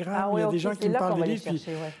Instagram, il y a des gens qui me parlent de livres. Puis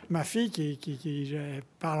ma fille, qui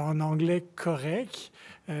parle en anglais correct,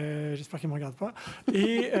 j'espère qu'elle ne me regarde pas,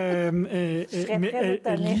 mais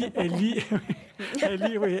elle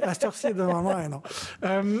lit, oui, à cette heure-ci, de maman, non.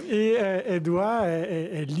 Elle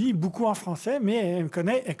lit beaucoup en français, mais elle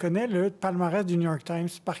connaît le palmarès du New York Times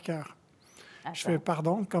par cœur. Attends. Je fais,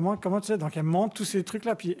 pardon, comment tu sais? Donc, elle montre tous ces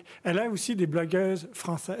trucs-là. Puis, elle a aussi des blogueuses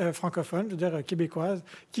francophones, je veux dire québécoises,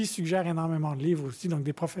 qui suggèrent énormément de livres aussi. Donc,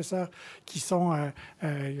 des professeurs qui sont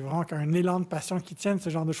vraiment qui ont un élan de passion, qui tiennent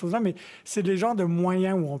ce genre de choses-là. Mais c'est des genres de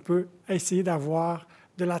moyens où on peut essayer d'avoir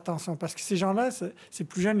de l'attention. Parce que ces gens-là, c'est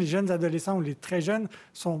plus jeunes, les jeunes adolescents ou les très jeunes,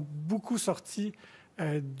 sont beaucoup sortis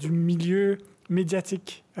du milieu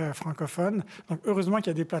médiatique francophone. Donc, heureusement qu'il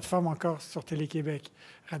y a des plateformes encore sur Télé-Québec.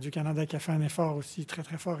 Radio-Canada qui a fait un effort aussi très,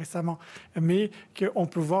 très fort récemment. Mais qu'on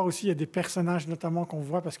peut voir aussi, il y a des personnages notamment qu'on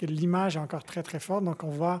voit parce que l'image est encore très, très forte. Donc, on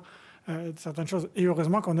voit certaines choses. Et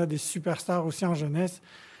heureusement qu'on a des superstars aussi en jeunesse,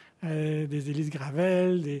 des Élise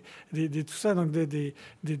Gravel, tout ça, donc des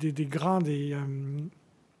grands,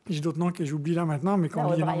 j'ai d'autres noms que j'oublie là maintenant, mais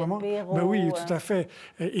qu'on lit énormément. Ben oui, tout à fait.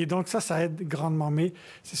 Et donc, ça aide grandement. Mais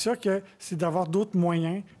c'est sûr que c'est d'avoir d'autres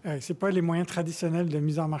moyens. C'est pas les moyens traditionnels de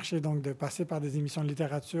mise en marché, donc de passer par des émissions de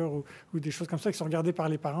littérature ou des choses comme ça qui sont regardées par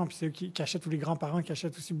les parents. Puis c'est eux qui achètent, ou les grands-parents qui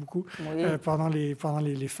achètent aussi beaucoup pendant les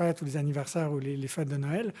fêtes ou les anniversaires ou les fêtes de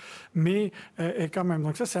Noël. Mais quand même,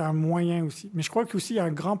 donc ça, c'est un moyen aussi. Mais je crois qu'aussi, il y a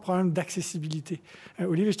un grand problème d'accessibilité.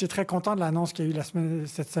 Olivier, j'étais très content de l'annonce qu'il y a eu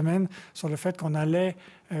cette semaine sur le fait qu'on allait...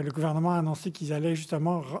 le gouvernement a annoncé qu'ils allaient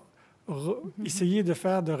justement essayer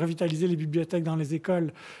de revitaliser les bibliothèques dans les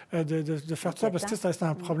écoles, de faire tout ça, parce que c'est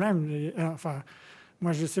un problème. Enfin,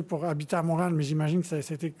 moi, je sais pour habiter à Montréal, mais j'imagine que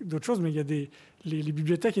c'était d'autres choses, mais il y a les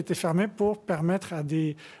bibliothèques étaient fermées pour permettre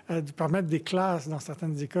des classes dans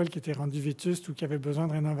certaines écoles qui étaient rendues vétustes ou qui avaient besoin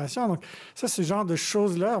de rénovation. Donc, ça, ce genre de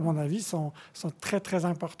choses-là, à mon avis, sont très, très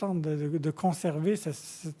importantes de conserver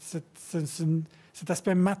cet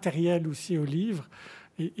aspect matériel aussi au livre.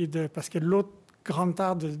 Parce que l'autre grande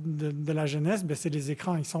part de la jeunesse, c'est les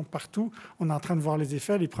écrans. Ils sont partout. On est en train de voir les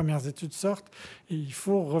effets. Les premières études sortent. Et il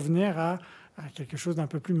faut revenir à quelque chose d'un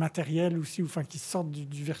peu plus matériel aussi, qui sorte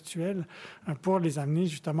du virtuel, pour les amener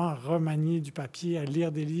justement à remanier du papier, à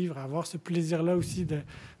lire des livres, à avoir ce plaisir-là aussi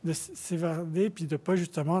de s'évader, puis de pas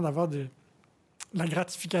justement d'avoir de la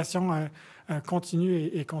gratification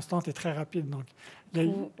continue et constante et très rapide. Donc,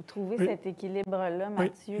 trouver cet équilibre-là,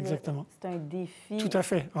 Mathieu, exactement. C'est un défi. Tout à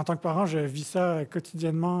fait. En tant que parent, je vis ça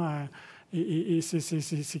quotidiennement et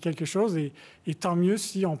c'est quelque chose. Et tant mieux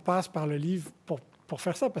si on passe par le livre pour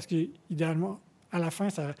faire ça, parce qu'idéalement, à la fin,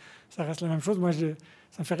 ça reste la même chose. Moi, ça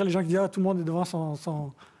me ferait les gens qui disent « Ah, tout le monde est devant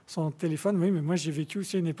son téléphone ». Oui, mais moi, j'ai vécu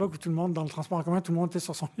aussi une époque où tout le monde, dans le transport en commun, tout le monde était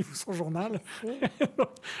sur son livre ou son journal.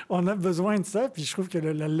 On a besoin de ça, puis je trouve que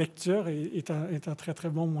la lecture est un très, très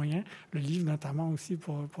bon moyen. Le livre, notamment, aussi,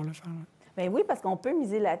 pour le faire. Bien oui, parce qu'on peut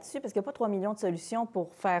miser là-dessus, parce qu'il n'y a pas 3 millions de solutions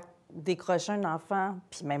pour faire décrocher un enfant,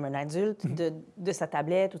 puis même un adulte, de sa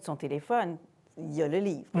tablette ou de son téléphone. Il y a le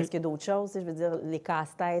livre. Parce qu'il y a d'autres choses, je veux dire, les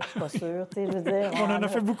casse-têtes, je suis pas sûre, je veux dire... On en a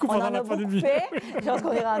fait beaucoup pendant la pandémie. Je pense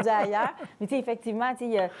qu'on est rendu ailleurs. Mais effectivement,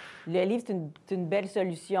 le livre, c'est une belle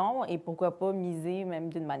solution et pourquoi pas miser, même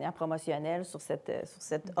d'une manière promotionnelle, sur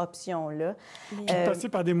cette option-là. Passer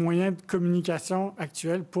par des moyens de communication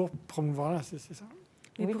actuels pour promouvoir, c'est ça.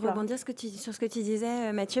 Mais pour rebondir sur ce que tu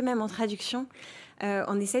disais, Mathieu, même en traduction,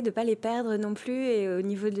 on essaie de ne pas les perdre non plus. Et au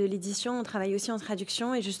niveau de l'édition, on travaille aussi en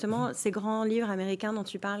traduction. Et justement, ces grands livres américains dont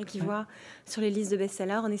tu parles, qui voient sur les listes de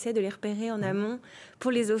best-sellers, on essaie de les repérer en amont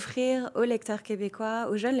pour les offrir aux lecteurs québécois,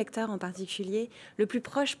 aux jeunes lecteurs en particulier, le plus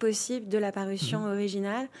proche possible de la parution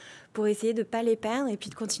originale, pour essayer de ne pas les perdre et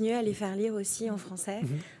puis de continuer à les faire lire aussi en français.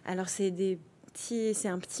 Alors, c'est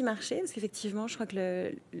un petit marché, parce qu'effectivement, je crois que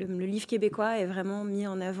le livre québécois est vraiment mis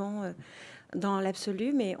en avant dans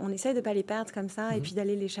l'absolu, mais on essaye de ne pas les perdre comme ça et puis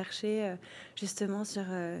d'aller les chercher justement sur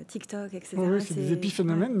TikTok, etc. Oui, c'est des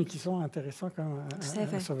épiphénomènes, mais qui sont intéressants quand même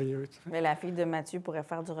à surveiller. Oui, mais la fille de Mathieu pourrait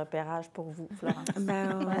faire du repérage pour vous, Florence.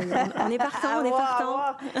 On est partant, on est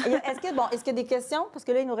partant. Est-ce qu'il y a des questions? Parce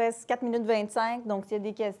que là, il nous reste 4 minutes 25, donc s'il y a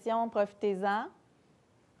des questions, profitez-en.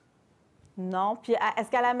 Non. Puis, est-ce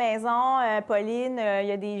qu'à la maison, Pauline, il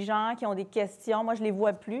y a des gens qui ont des questions? Moi, je ne les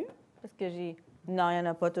vois plus parce que j'ai... Non, il n'y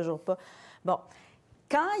en a pas, toujours pas. Bon.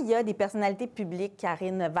 Quand il y a des personnalités publiques,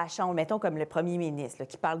 Karine Vachon, mettons comme le premier ministre, là,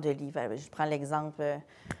 qui parle de livres, je prends l'exemple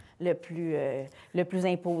le plus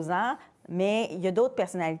imposant, mais il y a d'autres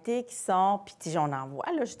personnalités qui sont... Puis, on en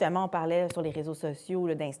voit, là, justement, on parlait sur les réseaux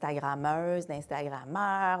sociaux d'Instagrammeuses,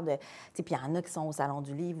 d'Instagrammeurs, puis il y en a qui sont au Salon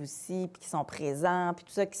du livre aussi, puis qui sont présents, puis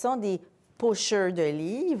tout ça, qui sont des pushers de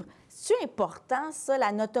livres. C'est important, ça,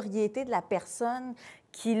 la notoriété de la personne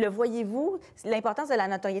qui, le voyez-vous, l'importance de la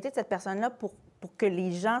notoriété de cette personne-là pour que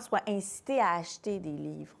les gens soient incités à acheter des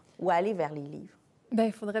livres ou à aller vers les livres? Bien,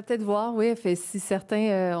 il faudrait peut-être voir, oui, si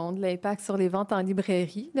certains ont de l'impact sur les ventes en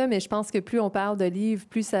librairie, là, mais je pense que plus on parle de livres,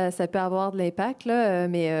 plus ça peut avoir de l'impact, là,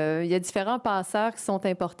 mais il y a différents passeurs qui sont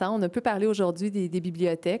importants. On a peu parlé aujourd'hui des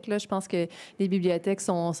bibliothèques, là. Je pense que les bibliothèques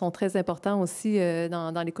sont très importants aussi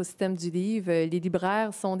dans l'écosystème du livre. Les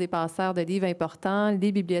libraires sont des passeurs de livres importants,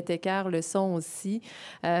 les bibliothécaires le sont aussi.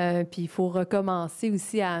 Puis il faut recommencer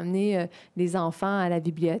aussi à amener les enfants à la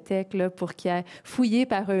bibliothèque là, pour qu'ils aillent fouiller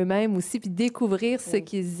par eux-mêmes aussi, puis découvrir ce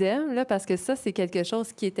qu'ils aiment, là, parce que ça, c'est quelque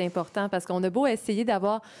chose qui est important, parce qu'on a beau essayer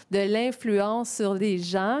d'avoir de l'influence sur les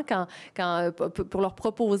gens pour leur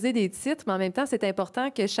proposer des titres, mais en même temps, c'est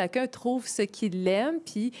important que chacun trouve ce qu'il aime,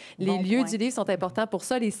 puis les lieux du livre sont importants pour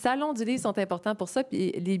ça, les salons du livre sont importants pour ça,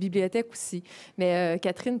 puis les bibliothèques aussi. Mais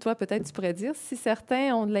Catherine, toi, peut-être tu pourrais dire si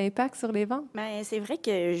certains ont de l'impact sur les ventes? Bien, c'est vrai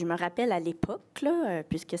que je me rappelle à l'époque, là,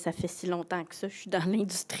 puisque ça fait si longtemps que ça, je suis dans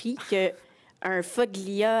l'industrie, que un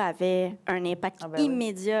foglia avait un impact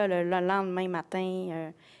immédiat le lendemain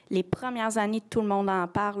matin. Les premières années, tout le monde en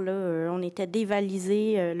parle. Là, on était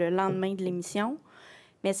dévalisés le lendemain de l'émission.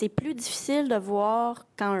 Mais c'est plus difficile de voir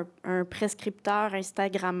quand un prescripteur,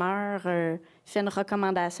 Instagrammeur fait une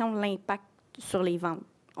recommandation, l'impact sur les ventes.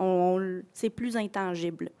 C'est plus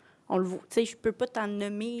intangible. On le voit. Tu sais, je peux pas t'en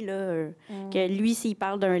nommer là, que lui, s'il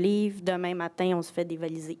parle d'un livre, demain matin, on se fait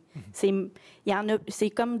dévaliser. C'est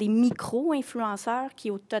comme des micro-influenceurs qui,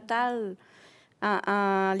 au total,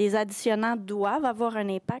 en les additionnant, doivent avoir un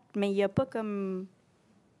impact, mais il n'y a pas comme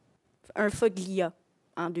un foglia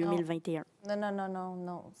en 2021.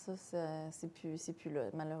 Non. Ça, c'est plus là,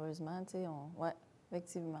 malheureusement. Tu sais, oui,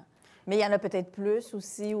 effectivement. Mais il y en a peut-être plus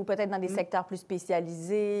aussi, ou peut-être dans des secteurs plus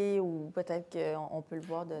spécialisés, ou peut-être qu'on peut le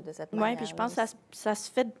voir de cette manière. Oui, puis je pense que ça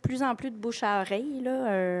se fait de plus en plus de bouche à oreille,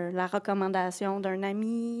 là, la recommandation d'un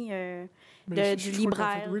ami, du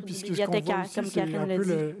libraire, oui, du bibliothécaire, comme Karine l'a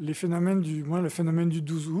dit. Le phénomène du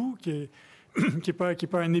 12 août, qui est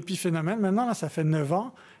pas un épiphénomène. Maintenant, là, ça fait 9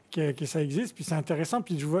 ans que ça existe, puis c'est intéressant.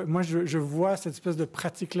 Puis je vois cette espèce de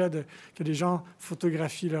pratique-là que les gens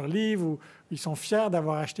photographient leurs livres ou ils sont fiers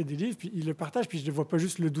d'avoir acheté des livres, puis ils le partagent. Puis je ne vois pas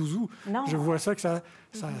juste le 12 août. Non. Je vois ça que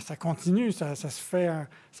ça continue. Ça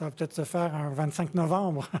va peut-être se faire un 25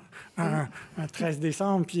 novembre, un 13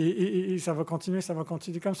 décembre, puis et ça va continuer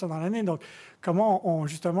comme ça dans l'année. Donc, comment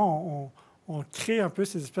on crée un peu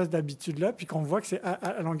ces espèces d'habitudes-là, puis qu'on voit que c'est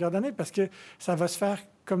à longueur d'année, parce que ça va se faire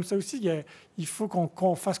comme ça aussi. Il faut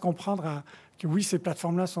qu'on fasse comprendre que oui, ces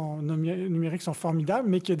plateformes-là numériques sont formidables,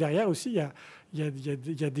 mais que derrière aussi, il y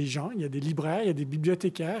a des gens, il y a des libraires, il y a des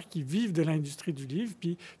bibliothécaires qui vivent de l'industrie du livre,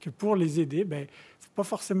 puis que pour les aider, bien, pas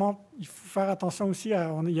forcément... Il faut faire attention aussi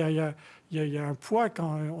il y a un poids,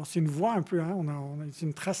 c'est une voix un peu, hein, c'est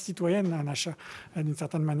une trace citoyenne, un achat, d'une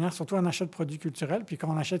certaine manière, surtout un achat de produits culturels. Puis quand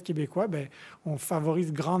on achète québécois, bien, on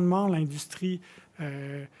favorise grandement l'industrie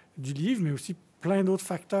du livre, mais aussi plein d'autres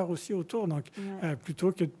facteurs aussi autour, donc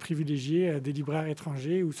plutôt que de privilégier des libraires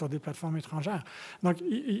étrangers ou sur des plateformes étrangères. Donc,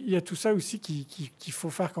 il y a tout ça aussi qu'il faut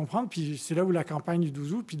faire comprendre, puis c'est là où la campagne du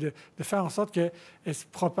 12 août, puis de faire en sorte qu'elle se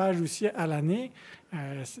propage aussi à l'année,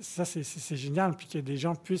 ça, c'est génial, puis que des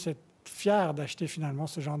gens puissent être fiers d'acheter finalement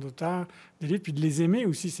ce genre d'auteurs, de livres, puis de les aimer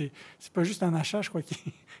aussi. C'est pas juste un achat, je crois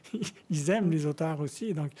qu'ils aiment les auteurs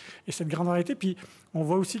aussi, et cette grande variété. Puis on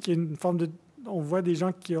voit aussi qu'il y a une forme de... On voit des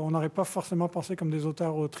gens qu'on n'aurait pas forcément pensé comme des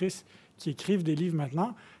auteurs-autrices qui écrivent des livres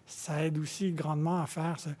maintenant, ça aide aussi grandement à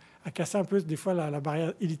à casser un peu des fois la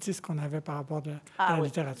barrière élitiste qu'on avait par rapport à la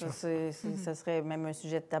littérature. Ça serait même un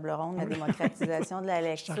sujet de table ronde, la démocratisation de la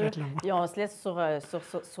lecture. Puis on se laisse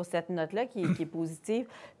sur cette note-là qui est positive.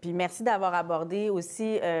 Puis merci d'avoir abordé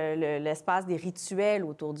aussi l'espace des rituels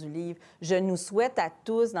autour du livre. Je nous souhaite à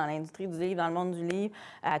tous dans l'industrie du livre, dans le monde du livre,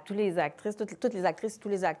 à toutes les actrices, toutes les actrices, tous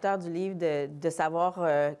les acteurs du livre, de savoir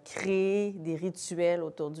créer des rituels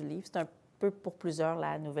autour du livre. C'est un peu pour plusieurs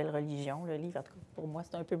la nouvelle religion, le livre. En tout cas, pour moi,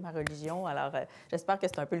 c'est un peu ma religion. Alors, j'espère que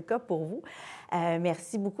c'est un peu le cas pour vous.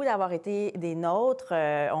 Merci beaucoup d'avoir été des nôtres.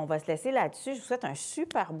 On va se laisser là-dessus. Je vous souhaite un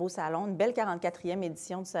super beau salon, une belle 44e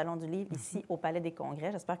édition du Salon du livre ici au Palais des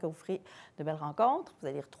Congrès. J'espère que vous ferez de belles rencontres. Vous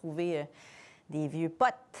allez retrouver des vieux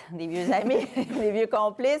potes, des vieux amis, des vieux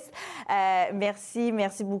complices.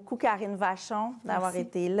 Merci beaucoup, Karine Vachon, d'avoir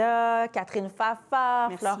été là, Catherine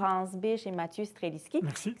Fafard, Florence Biche et Mathieu Streliski.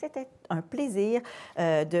 Merci. C'était un plaisir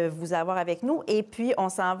de vous avoir avec nous. Et puis, on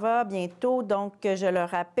s'en va bientôt, donc je le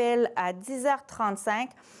rappelle, à 10h35.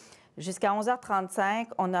 Jusqu'à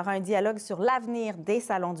 11h35, on aura un dialogue sur l'avenir des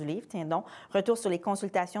salons du livre. Tiens donc, retour sur les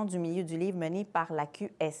consultations du milieu du livre menées par la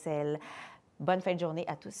QSL. Bonne fin de journée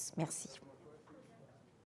à tous. Merci.